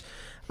sessions,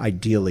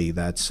 ideally,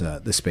 that's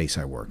the space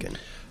I work in. All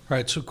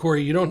right. So,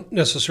 Corey, you don't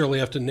necessarily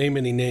have to name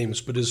any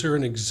names, but is there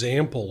an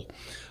example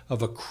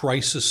of a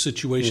crisis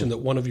situation that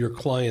one of your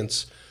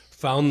clients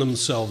found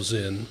themselves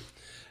in,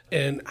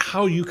 and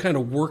how you kind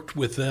of worked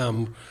with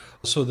them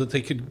so that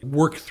they could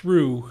work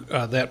through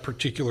that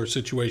particular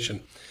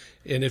situation?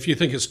 And if you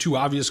think it's too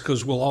obvious,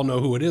 because we'll all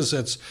know who it is,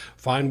 that's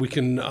fine. We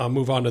can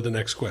move on to the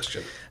next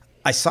question.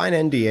 I sign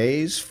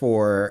NDAs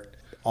for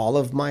all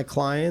of my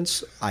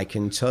clients. I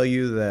can tell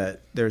you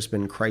that there's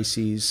been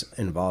crises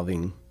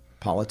involving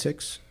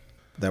politics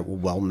that were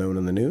well known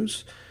in the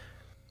news,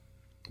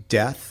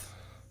 death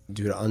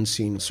due to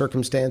unseen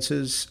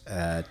circumstances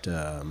at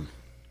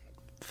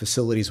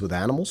facilities with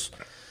animals.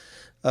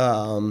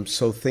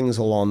 So things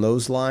along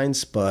those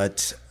lines.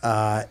 But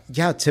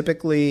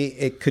typically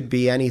it could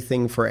be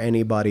anything for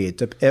anybody.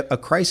 A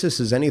crisis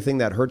is anything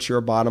that hurts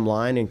your bottom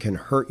line and can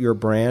hurt your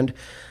brand.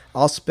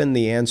 I'll spin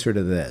the answer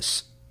to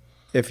this.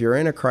 If you're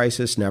in a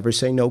crisis, never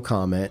say no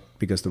comment,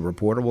 because the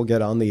reporter will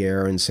get on the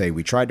air and say,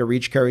 we tried to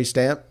reach Kerry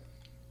Stamp,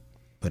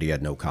 but he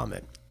had no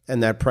comment.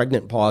 And that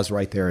pregnant pause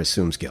right there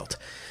assumes guilt.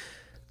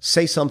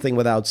 Say something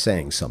without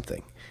saying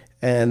something.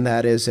 And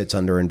that is, it's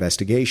under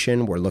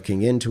investigation. We're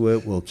looking into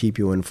it. We'll keep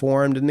you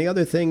informed. And the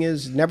other thing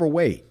is never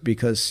wait,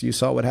 because you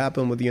saw what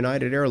happened with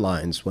United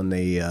Airlines when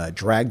they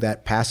dragged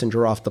that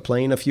passenger off the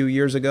plane a few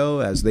years ago.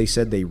 As they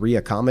said, they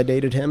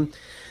reaccommodated him.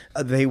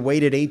 They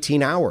waited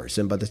 18 hours.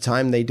 And by the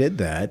time they did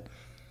that,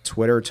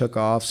 Twitter took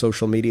off,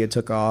 social media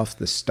took off,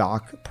 the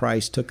stock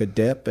price took a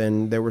dip,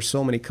 and there were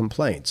so many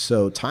complaints.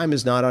 So time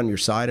is not on your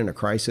side in a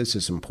crisis.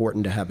 It's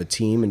important to have a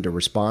team and to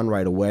respond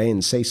right away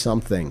and say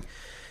something.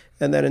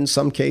 And then in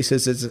some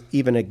cases, it's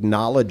even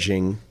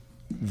acknowledging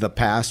the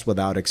past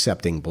without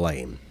accepting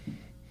blame.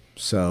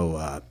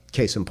 So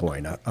case in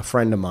point, a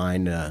friend of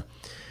mine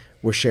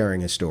was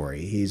sharing a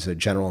story. He's a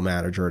general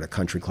manager at a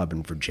country club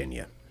in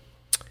Virginia.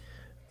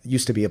 It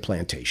used to be a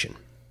plantation.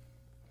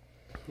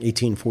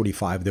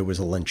 1845, there was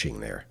a lynching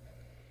there.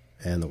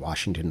 And the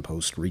Washington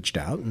Post reached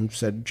out and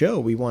said, Joe,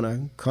 we want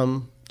to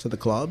come to the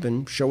club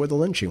and show where the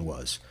lynching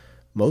was.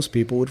 Most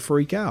people would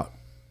freak out.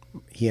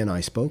 He and I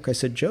spoke. I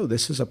said, Joe,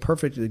 this is a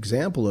perfect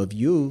example of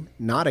you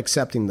not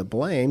accepting the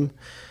blame,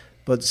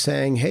 but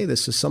saying, hey,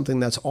 this is something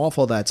that's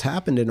awful that's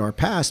happened in our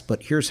past,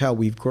 but here's how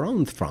we've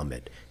grown from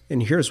it.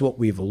 And here's what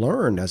we've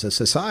learned as a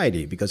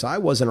society, because I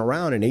wasn't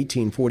around in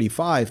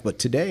 1845, but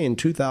today in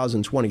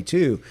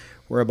 2022,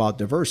 we're about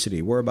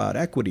diversity, we're about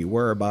equity,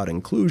 we're about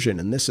inclusion,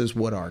 and this is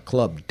what our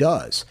club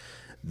does.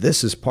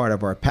 This is part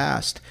of our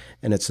past,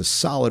 and it's a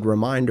solid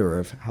reminder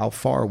of how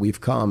far we've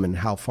come and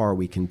how far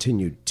we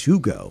continue to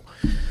go.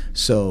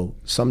 So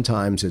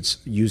sometimes it's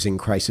using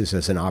crisis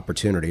as an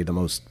opportunity. The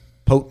most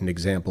potent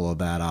example of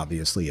that,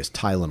 obviously, is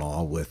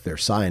Tylenol with their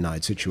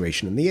cyanide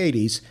situation in the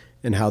 80s,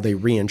 and how they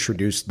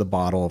reintroduced the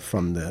bottle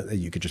from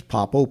you could just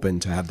pop open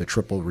to have the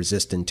triple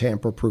resistant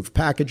tamper-proof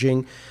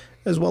packaging,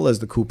 as well as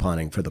the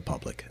couponing for the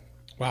public.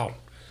 Wow,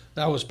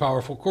 that was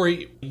powerful.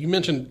 Corey, you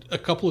mentioned a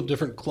couple of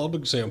different club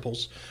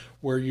examples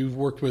where you've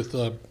worked with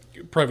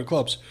private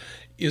clubs.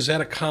 Is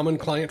that a common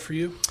client for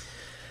you?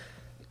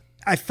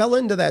 I fell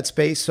into that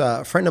space.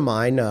 A friend of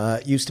mine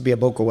used to be at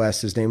Boca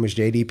West. His name was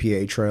J.D.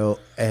 Pietro,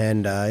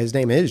 and his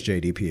name is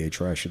J.D.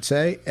 Pietro, I should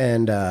say.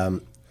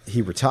 And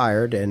he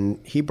retired, and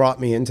he brought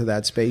me into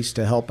that space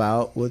to help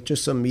out with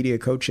just some media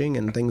coaching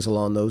and things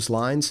along those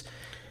lines.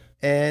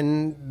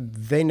 And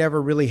they never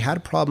really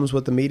had problems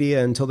with the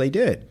media until they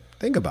did.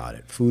 Think about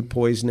it. Food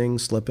poisoning,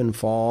 slip and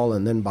fall,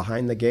 and then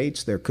behind the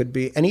gates, there could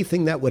be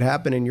anything that would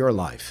happen in your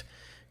life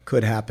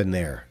could happen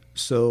there.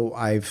 So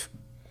I've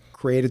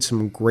created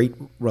some great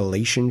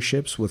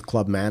relationships with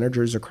club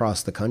managers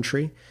across the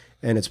country,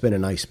 and it's been a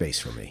nice space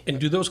for me. And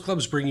do those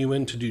clubs bring you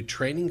in to do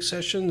training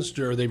sessions?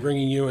 Or are they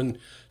bringing you in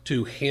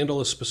to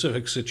handle a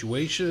specific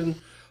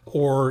situation?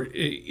 Or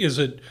is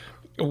it,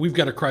 we've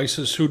got a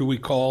crisis, who do we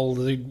call?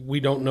 We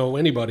don't know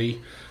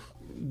anybody.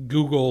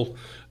 Google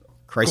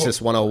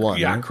Crisis 101.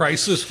 Yeah,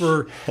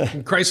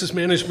 right? crisis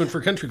management for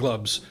country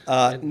clubs.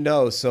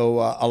 No, so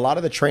a lot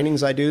of the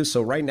trainings I do,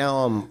 so right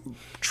now I'm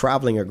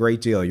traveling a great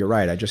deal. You're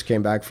right. I just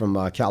came back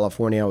from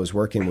California. I was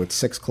working with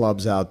 6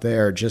 clubs out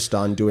there just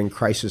on doing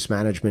crisis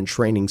management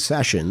training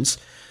sessions.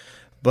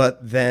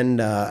 But then,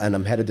 and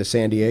I'm headed to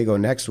San Diego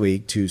next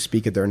week to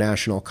speak at their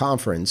national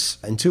conference,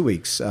 in 2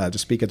 weeks, to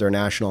speak at their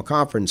national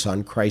conference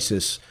on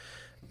crisis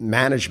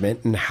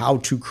management and how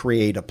to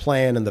create a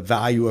plan and the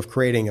value of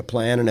creating a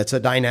plan. And it's a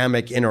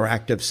dynamic,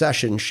 interactive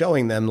session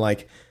showing them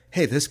like,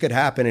 hey, this could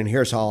happen, and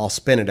here's how I'll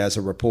spin it as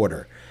a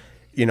reporter.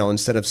 You know,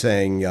 instead of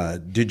saying,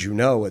 did you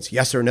know? It's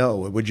yes or no.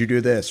 Would you do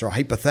this? Or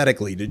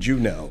hypothetically, did you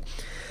know?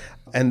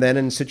 And then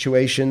in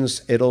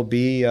situations, it'll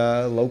be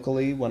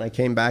locally. When I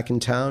came back in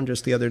town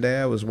just the other day,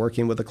 I was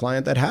working with a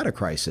client that had a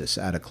crisis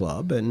at a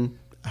club and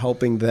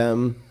helping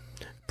them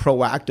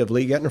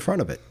proactively get in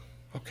front of it.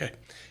 Okay.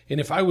 And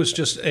if I was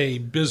just a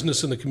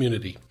business in the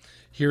community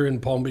here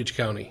in Palm Beach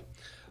County,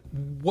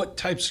 what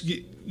types,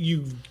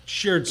 you've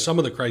shared some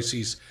of the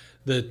crises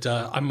that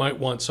I might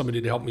want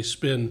somebody to help me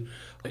spin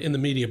in the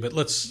media, but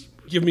let's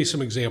give me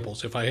some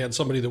examples. If I had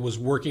somebody that was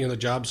working on the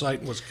job site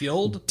and was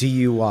killed.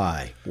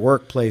 DUI,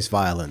 workplace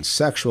violence,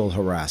 sexual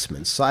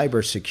harassment,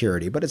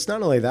 cybersecurity. But it's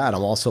not only that,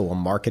 I'm also a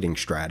marketing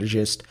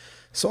strategist.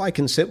 So I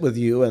can sit with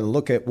you and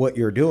look at what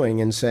you're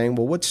doing and saying,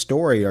 well, what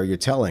story are you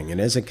telling?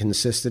 And is it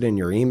consistent in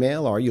your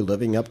email? Are you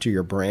living up to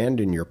your brand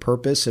and your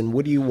purpose? And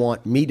what do you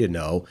want me to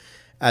know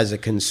as a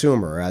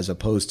consumer as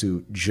opposed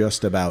to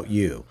just about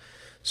you?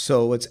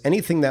 So it's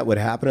anything that would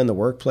happen in the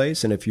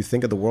workplace. And if you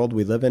think of the world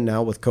we live in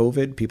now with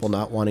COVID, people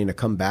not wanting to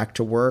come back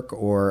to work,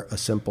 or a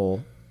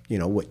simple, you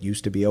know, what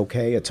used to be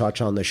okay, a touch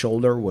on the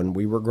shoulder when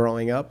we were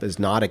growing up is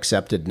not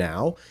accepted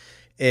now.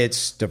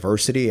 It's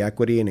diversity,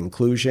 equity, and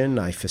inclusion.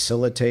 I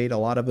facilitate a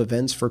lot of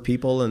events for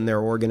people in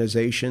their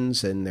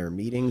organizations and their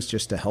meetings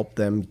just to help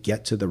them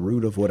get to the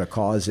root of what a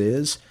cause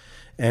is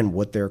and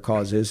what their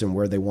cause is and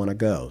where they want to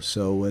go.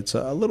 So it's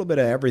a little bit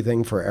of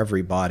everything for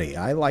everybody.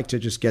 I like to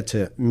just get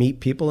to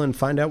meet people and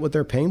find out what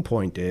their pain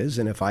point is.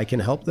 And if I can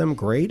help them,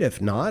 great.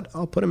 If not,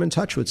 I'll put them in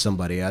touch with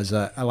somebody, as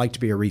I like to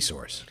be a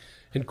resource.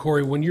 And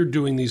Corey, when you're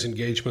doing these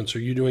engagements, are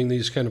you doing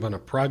these kind of on a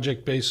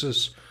project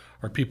basis?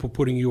 Are people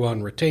putting you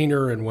on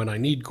retainer, and when I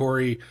need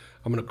Corey,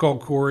 I'm going to call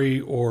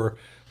Corey, or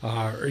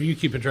are you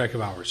keeping track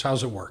of hours?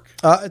 How's it work?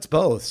 It's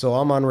both. So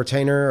I'm on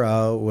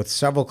retainer with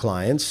several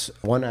clients,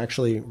 one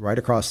actually right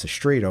across the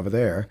street over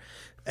there.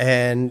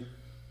 And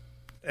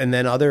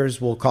then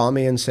others will call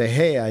me and say,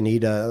 hey, I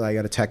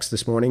got a text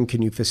this morning.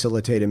 Can you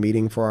facilitate a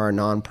meeting for our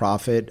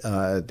nonprofit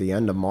at the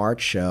end of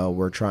March?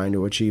 We're trying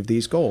to achieve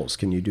these goals.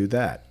 Can you do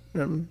that?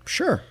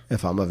 Sure.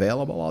 If I'm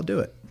available, I'll do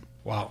it.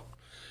 Wow.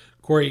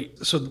 Corey,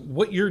 so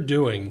what you're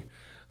doing,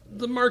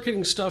 the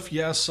marketing stuff,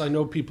 yes, I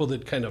know people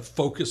that kind of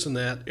focus in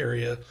that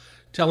area,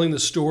 telling the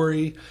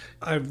story.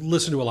 I've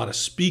listened to a lot of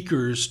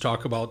speakers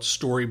talk about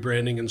story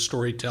branding and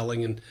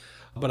storytelling,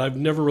 but I've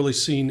never really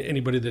seen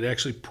anybody that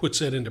actually puts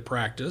that into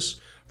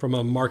practice from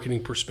a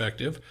marketing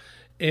perspective.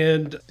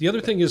 And the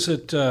other thing is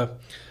that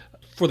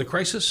for the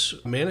crisis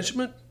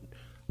management,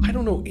 I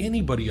don't know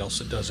anybody else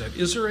that does that.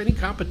 Is there any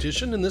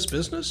competition in this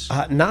business?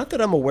 Not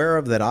that I'm aware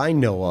of that I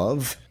know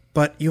of.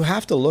 But you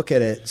have to look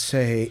at it,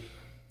 say,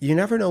 you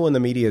never know when the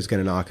media is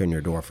going to knock on your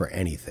door for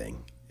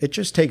anything. It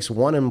just takes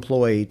one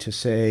employee to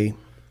say,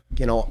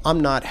 you know, I'm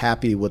not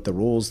happy with the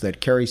rules that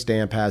Kerry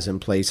Stamp has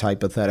in place,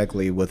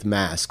 hypothetically, with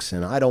masks,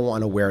 and I don't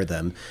want to wear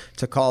them,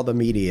 to call the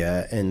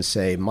media and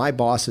say, my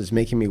boss is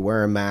making me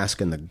wear a mask,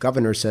 and the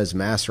governor says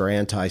masks are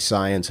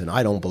anti-science, and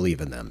I don't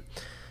believe in them.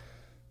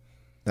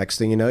 Next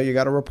thing you know, you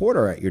got a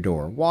reporter at your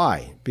door.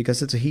 Why?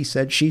 Because it's a he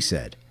said, she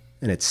said,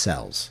 and it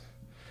sells.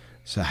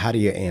 So how do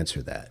you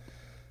answer that?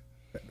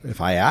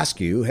 If I ask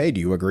you, hey, do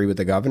you agree with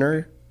the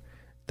governor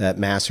that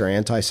masks are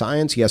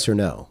anti-science? Yes or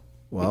no?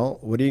 Well,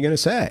 what are you going to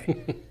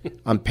say?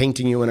 I'm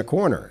painting you in a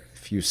corner.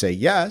 If you say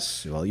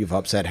yes, well, you've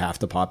upset half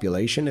the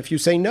population. If you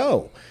say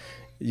no,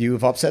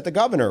 you've upset the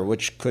governor,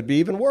 which could be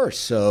even worse.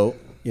 So,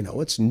 you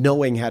know, it's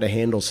knowing how to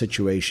handle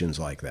situations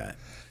like that.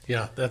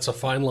 Yeah, that's a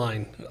fine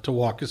line to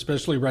walk,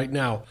 especially right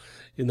now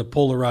in the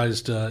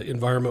polarized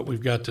environment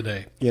we've got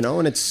today.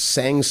 And it's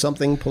saying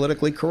something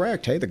politically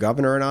correct. Hey, the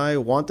governor and I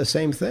want the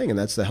same thing, and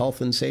that's the health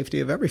and safety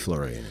of every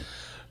Floridian.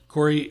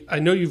 Corey, I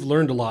know you've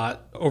learned a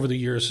lot over the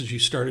years as you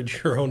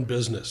started your own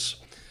business.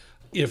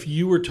 If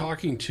you were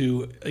talking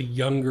to a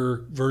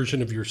younger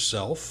version of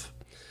yourself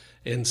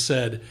and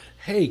said,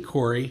 hey,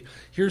 Corey,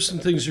 here's some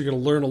things you're going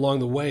to learn along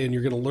the way, and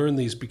you're going to learn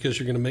these because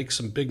you're going to make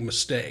some big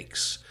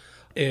mistakes,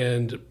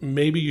 and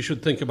maybe you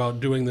should think about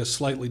doing this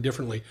slightly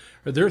differently.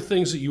 Are there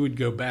things that you would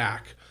go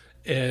back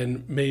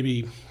and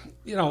maybe,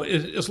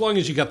 as long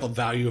as you got the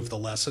value of the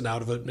lesson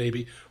out of it,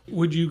 maybe,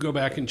 would you go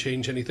back and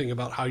change anything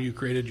about how you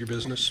created your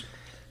business?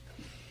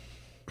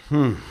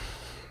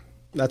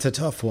 That's a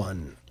tough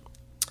one.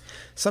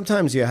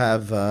 Sometimes you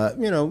have,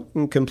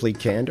 in complete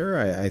candor,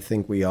 I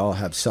think we all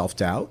have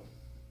self-doubt.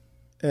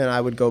 And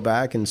I would go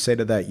back and say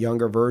to that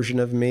younger version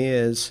of me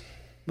is,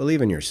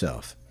 believe in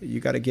yourself. You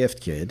got a gift,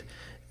 kid.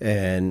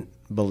 And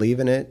believe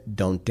in it,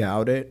 don't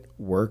doubt it,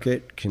 work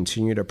it,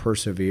 continue to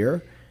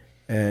persevere,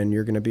 and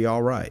you're going to be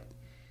all right.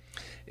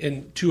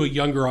 And to a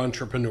younger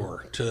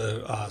entrepreneur,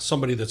 to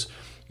somebody that's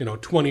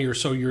 20 or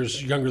so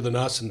years younger than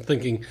us and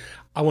thinking,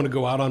 I want to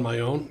go out on my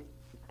own,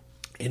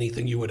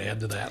 anything you would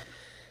add to that?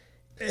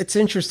 It's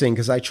interesting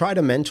because I try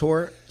to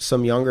mentor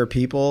some younger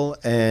people,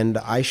 and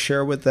I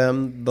share with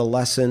them the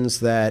lessons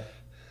that,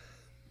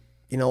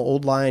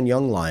 old lion,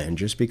 young lion.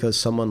 Just because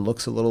someone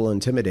looks a little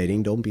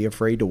intimidating, don't be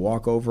afraid to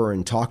walk over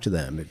and talk to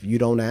them. If you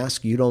don't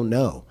ask, you don't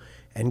know.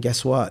 And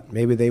guess what?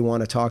 Maybe they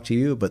want to talk to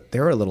you, but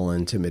they're a little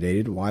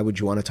intimidated. Why would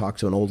you want to talk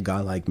to an old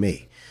guy like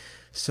me?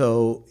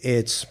 So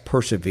it's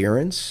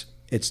perseverance.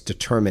 It's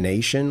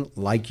determination,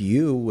 like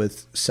you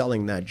with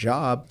selling that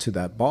job to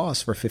that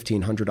boss for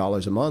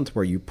 $1,500 a month,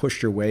 where you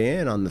pushed your way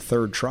in on the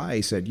third try.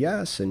 He said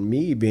yes. And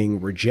me being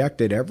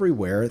rejected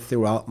everywhere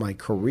throughout my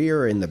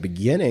career in the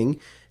beginning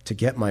to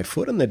get my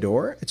foot in the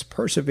door. It's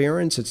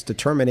perseverance. It's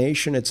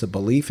determination. It's a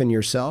belief in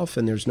yourself.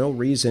 And there's no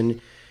reason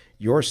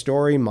your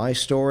story, my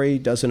story,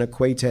 doesn't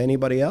equate to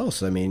anybody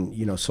else. I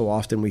mean, so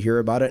often we hear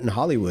about it in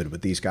Hollywood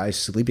with these guys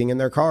sleeping in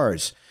their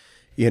cars,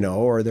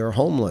 or they're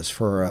homeless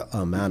for a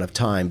amount of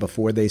time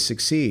before they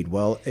succeed.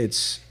 Well,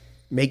 it's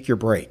make your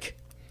break.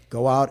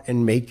 Go out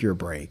and make your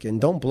break. And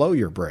don't blow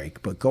your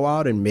break, but go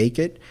out and make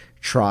it,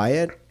 try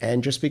it.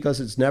 And just because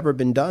it's never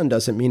been done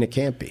doesn't mean it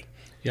can't be.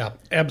 Yeah,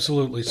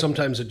 absolutely.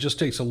 Sometimes it just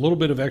takes a little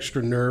bit of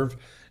extra nerve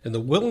and the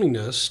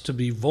willingness to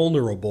be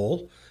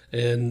vulnerable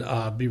and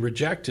be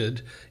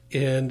rejected.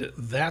 And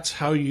that's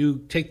how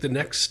you take the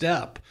next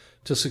step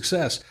to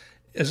success.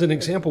 As an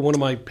example, one of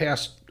my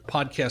past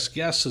podcast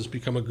guests has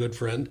become a good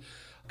friend,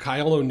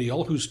 Kyle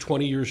O'Neill, who's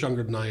 20 years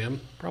younger than I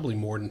am, probably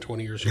more than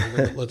 20 years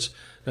younger, but let's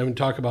not even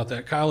talk about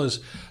that. Kyle is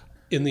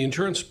in the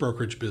insurance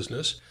brokerage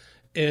business,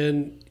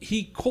 and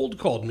he cold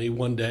called me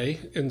one day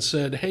and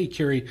said, hey,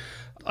 Kerry,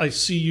 I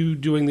see you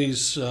doing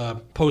these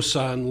posts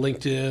on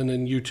LinkedIn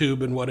and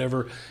YouTube and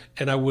whatever,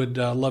 and I would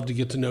love to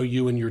get to know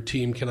you and your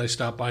team. Can I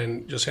stop by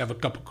and just have a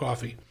cup of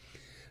coffee?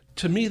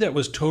 To me, that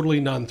was totally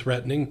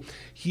non-threatening.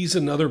 He's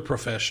another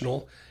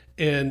professional,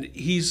 and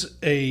he's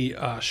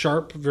a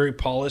sharp, very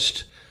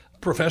polished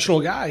professional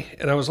guy.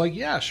 And I was like,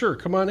 yeah, sure,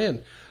 come on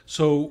in.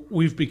 So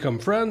we've become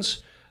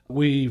friends.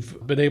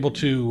 We've been able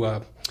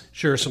to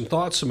share some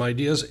thoughts, some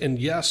ideas. And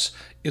yes,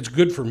 it's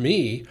good for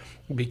me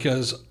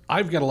because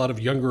I've got a lot of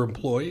younger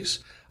employees.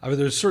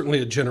 There's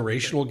certainly a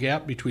generational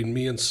gap between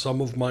me and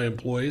some of my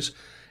employees.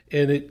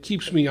 And it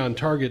keeps me on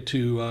target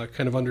to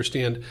kind of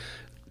understand,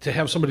 to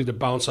have somebody to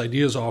bounce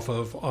ideas off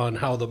of on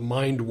how the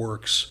mind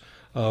works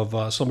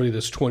of somebody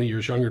that's 20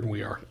 years younger than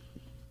we are.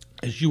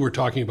 As you were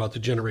talking about the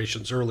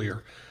generations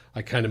earlier,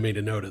 I kind of made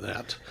a note of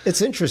that.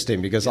 It's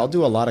interesting because I'll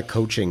do a lot of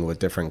coaching with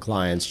different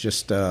clients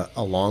just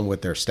along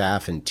with their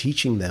staff and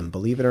teaching them,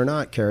 believe it or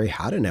not, Kerry,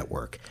 how to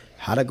network,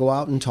 how to go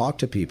out and talk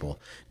to people,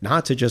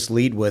 not to just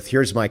lead with,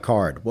 here's my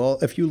card. Well,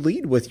 if you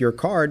lead with your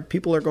card,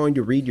 people are going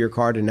to read your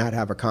card and not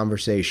have a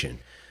conversation.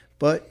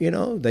 But,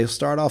 they'll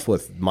start off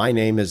with, my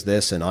name is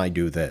this and I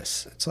do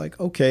this. It's like,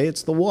 okay,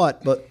 it's the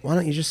what, but why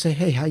don't you just say,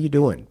 hey, how you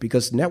doing?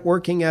 Because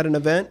networking at an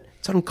event,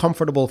 it's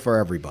uncomfortable for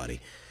everybody.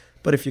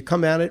 But if you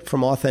come at it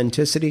from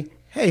authenticity,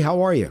 hey, how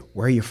are you?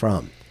 Where are you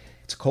from?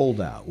 It's cold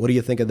out. What do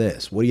you think of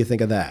this? What do you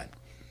think of that?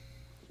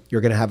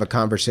 You're going to have a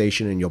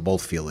conversation and you'll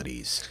both feel at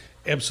ease.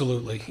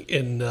 Absolutely.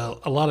 And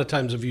a lot of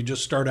times if you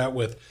just start out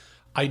with,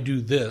 I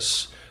do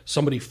this,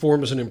 somebody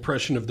forms an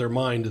impression of their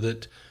mind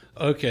that,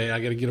 okay, I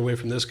got to get away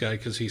from this guy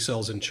because he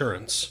sells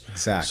insurance.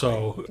 Exactly.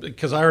 So,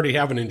 because I already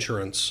have an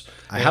insurance.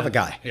 I have a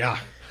guy. Yeah.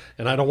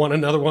 And I don't want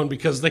another one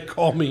because they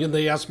call me and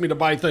they ask me to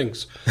buy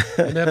things.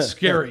 And that's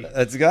scary.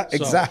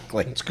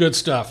 Exactly. It's good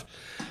stuff.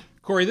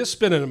 Corey, this has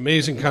been an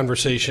amazing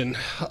conversation.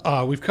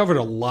 We've covered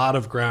a lot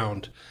of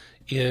ground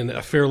in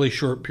a fairly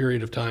short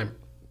period of time.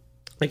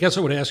 I guess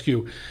I would ask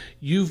you,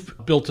 you've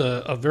built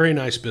a very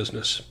nice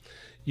business.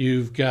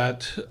 You've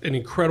got an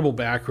incredible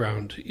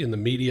background in the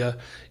media,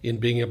 in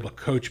being able to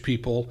coach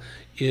people,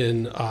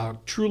 in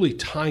truly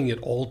tying it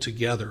all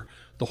together.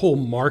 The whole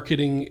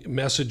marketing,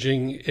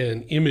 messaging,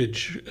 and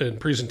image and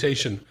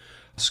presentation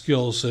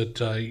skills that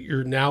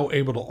you're now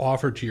able to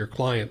offer to your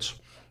clients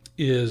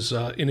is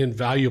an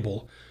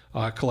invaluable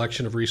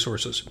collection of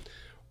resources.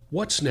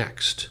 What's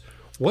next?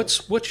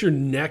 What's your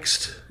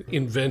next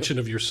invention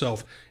of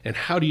yourself, and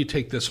how do you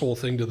take this whole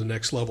thing to the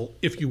next level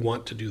if you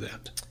want to do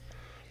that?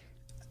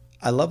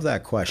 I love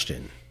that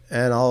question,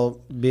 and I'll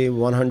be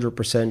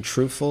 100%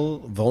 truthful,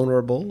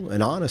 vulnerable,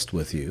 and honest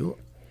with you.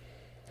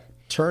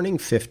 Turning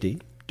 50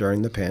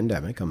 during the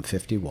pandemic, I'm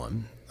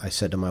 51, I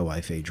said to my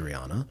wife,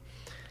 Adriana,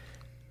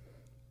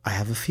 I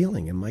have a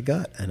feeling in my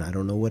gut, and I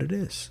don't know what it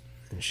is.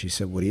 And she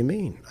said, what do you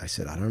mean? I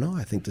said, I don't know.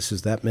 I think this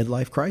is that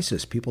midlife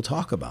crisis people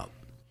talk about.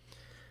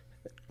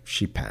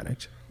 She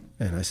panicked.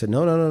 And I said,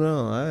 no.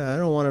 I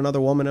don't want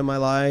another woman in my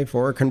life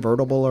or a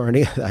convertible or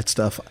any of that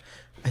stuff.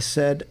 I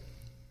said,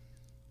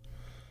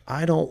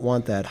 I don't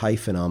want that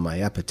hyphen on my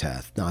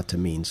epitaph not to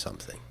mean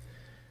something.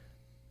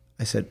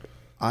 I said,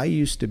 I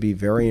used to be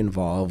very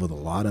involved with a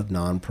lot of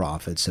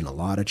nonprofits and a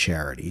lot of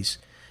charities,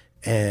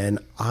 and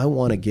I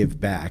want to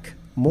give back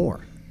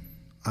more.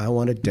 I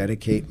want to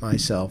dedicate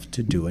myself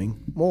to doing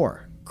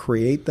more,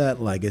 create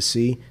that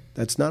legacy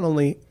that's not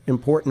only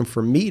important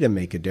for me to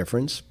make a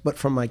difference, but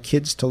for my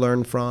kids to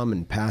learn from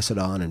and pass it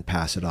on and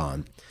pass it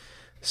on.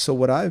 So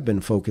what I've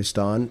been focused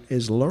on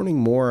is learning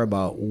more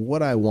about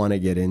what I want to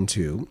get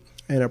into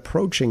and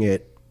approaching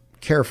it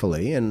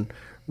carefully and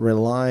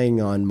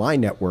relying on my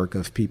network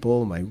of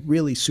people, my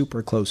really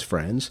super close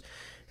friends,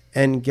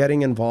 and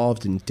getting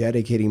involved in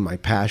dedicating my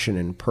passion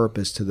and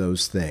purpose to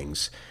those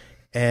things.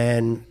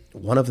 And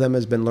one of them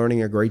has been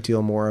learning a great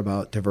deal more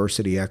about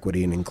diversity,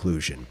 equity, and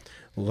inclusion,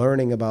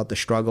 learning about the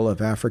struggle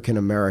of African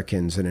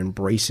Americans and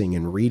embracing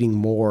and reading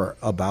more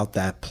about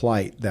that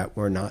plight that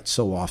we're not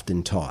so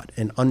often taught,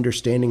 and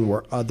understanding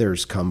where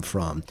others come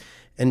from,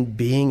 and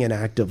being an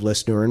active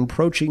listener and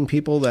approaching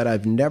people that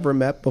I've never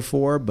met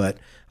before, but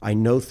I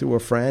know through a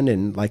friend,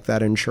 and like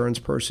that insurance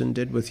person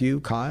did with you,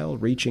 Kyle,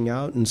 reaching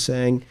out and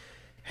saying,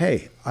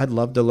 hey, I'd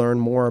love to learn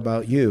more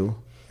about you,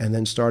 and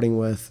then starting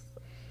with,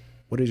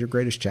 what is your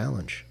greatest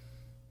challenge?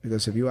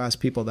 Because if you ask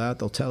people that,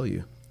 they'll tell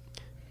you.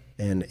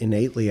 And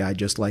innately, I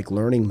just like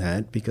learning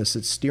that because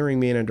it's steering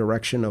me in a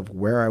direction of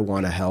where I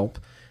want to help,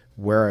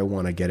 where I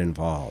want to get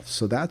involved.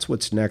 So that's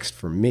what's next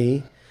for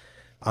me.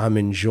 I'm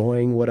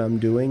enjoying what I'm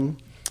doing.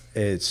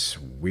 It's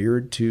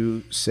weird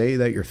to say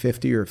that you're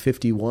 50 or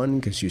 51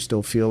 because you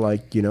still feel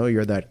like,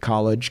 you're that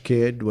college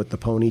kid with the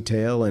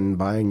ponytail and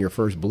buying your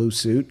first blue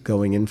suit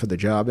going in for the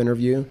job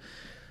interview.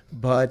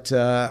 But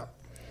I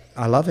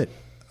love it.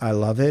 I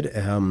love it.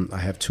 I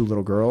have 2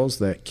 little girls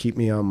that keep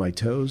me on my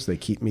toes. They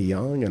keep me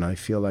young, and I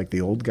feel like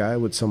the old guy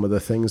with some of the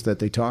things that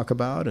they talk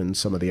about and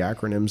some of the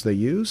acronyms they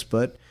use.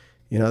 But,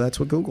 that's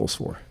what Google's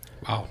for.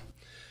 Wow.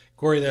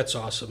 Corey, that's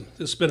awesome.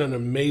 This has been an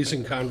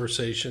amazing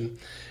conversation,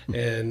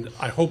 and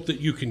I hope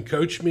that you can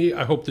coach me.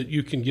 I hope that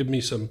you can give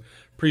me some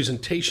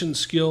presentation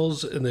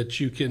skills and that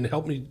you can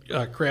help me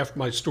craft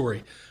my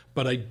story.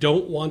 But I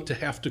don't want to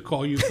have to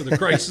call you for the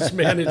crisis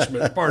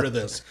management part of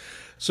this.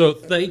 So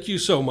thank you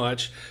so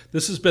much.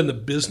 This has been the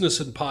Business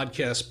and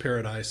Podcast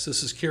Paradise.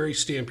 This is Kerry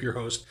Stamp, your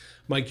host.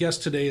 My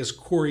guest today is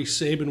Corey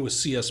Sabin with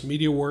CS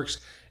MediaWorks,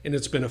 and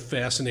it's been a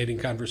fascinating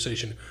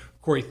conversation.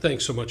 Corey,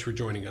 thanks so much for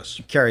joining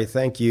us. Kerry,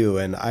 thank you.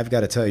 And I've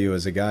got to tell you,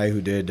 as a guy who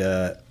did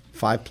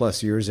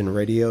 5+ years in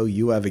radio,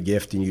 you have a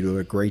gift and you do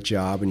a great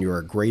job and you're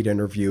a great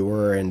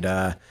interviewer. And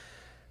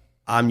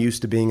I'm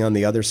used to being on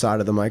the other side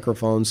of the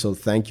microphone, so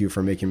thank you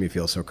for making me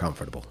feel so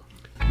comfortable.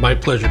 My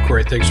pleasure,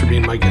 Corey. Thanks for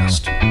being my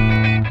guest.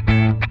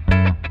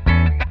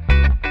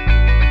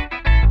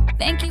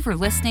 Thank you for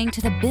listening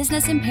to the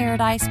Business in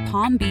Paradise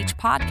Palm Beach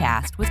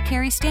podcast with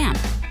Kerry Stamp,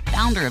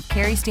 founder of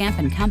Kerry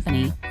Stamp &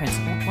 Company,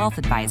 Principal Wealth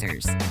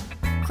Advisors.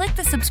 Click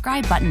the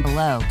subscribe button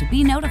below to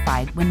be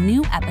notified when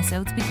new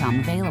episodes become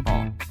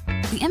available.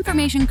 The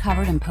information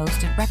covered and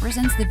posted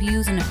represents the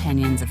views and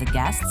opinions of the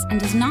guests and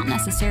does not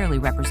necessarily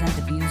represent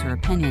the views or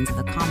opinions of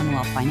the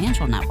Commonwealth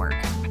Financial Network.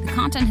 The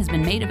content has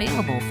been made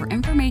available for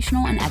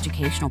informational and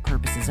educational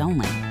purposes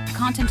only. The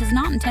content is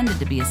not intended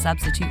to be a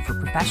substitute for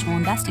professional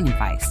investing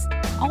advice.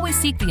 Always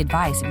seek the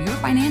advice of your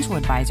financial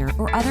advisor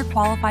or other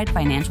qualified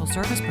financial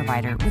service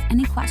provider with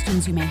any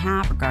questions you may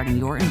have regarding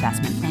your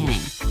investment planning.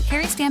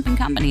 Kerry Stamp &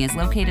 Company is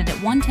located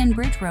at 110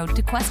 Bridge Road,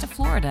 Tequesta,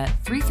 Florida,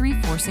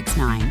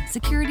 33469.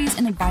 Securities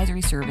and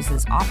advisory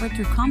services offered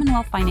through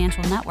Commonwealth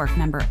Financial Network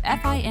member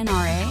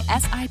FINRA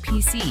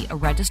SIPC, a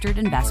registered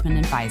investment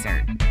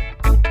advisor.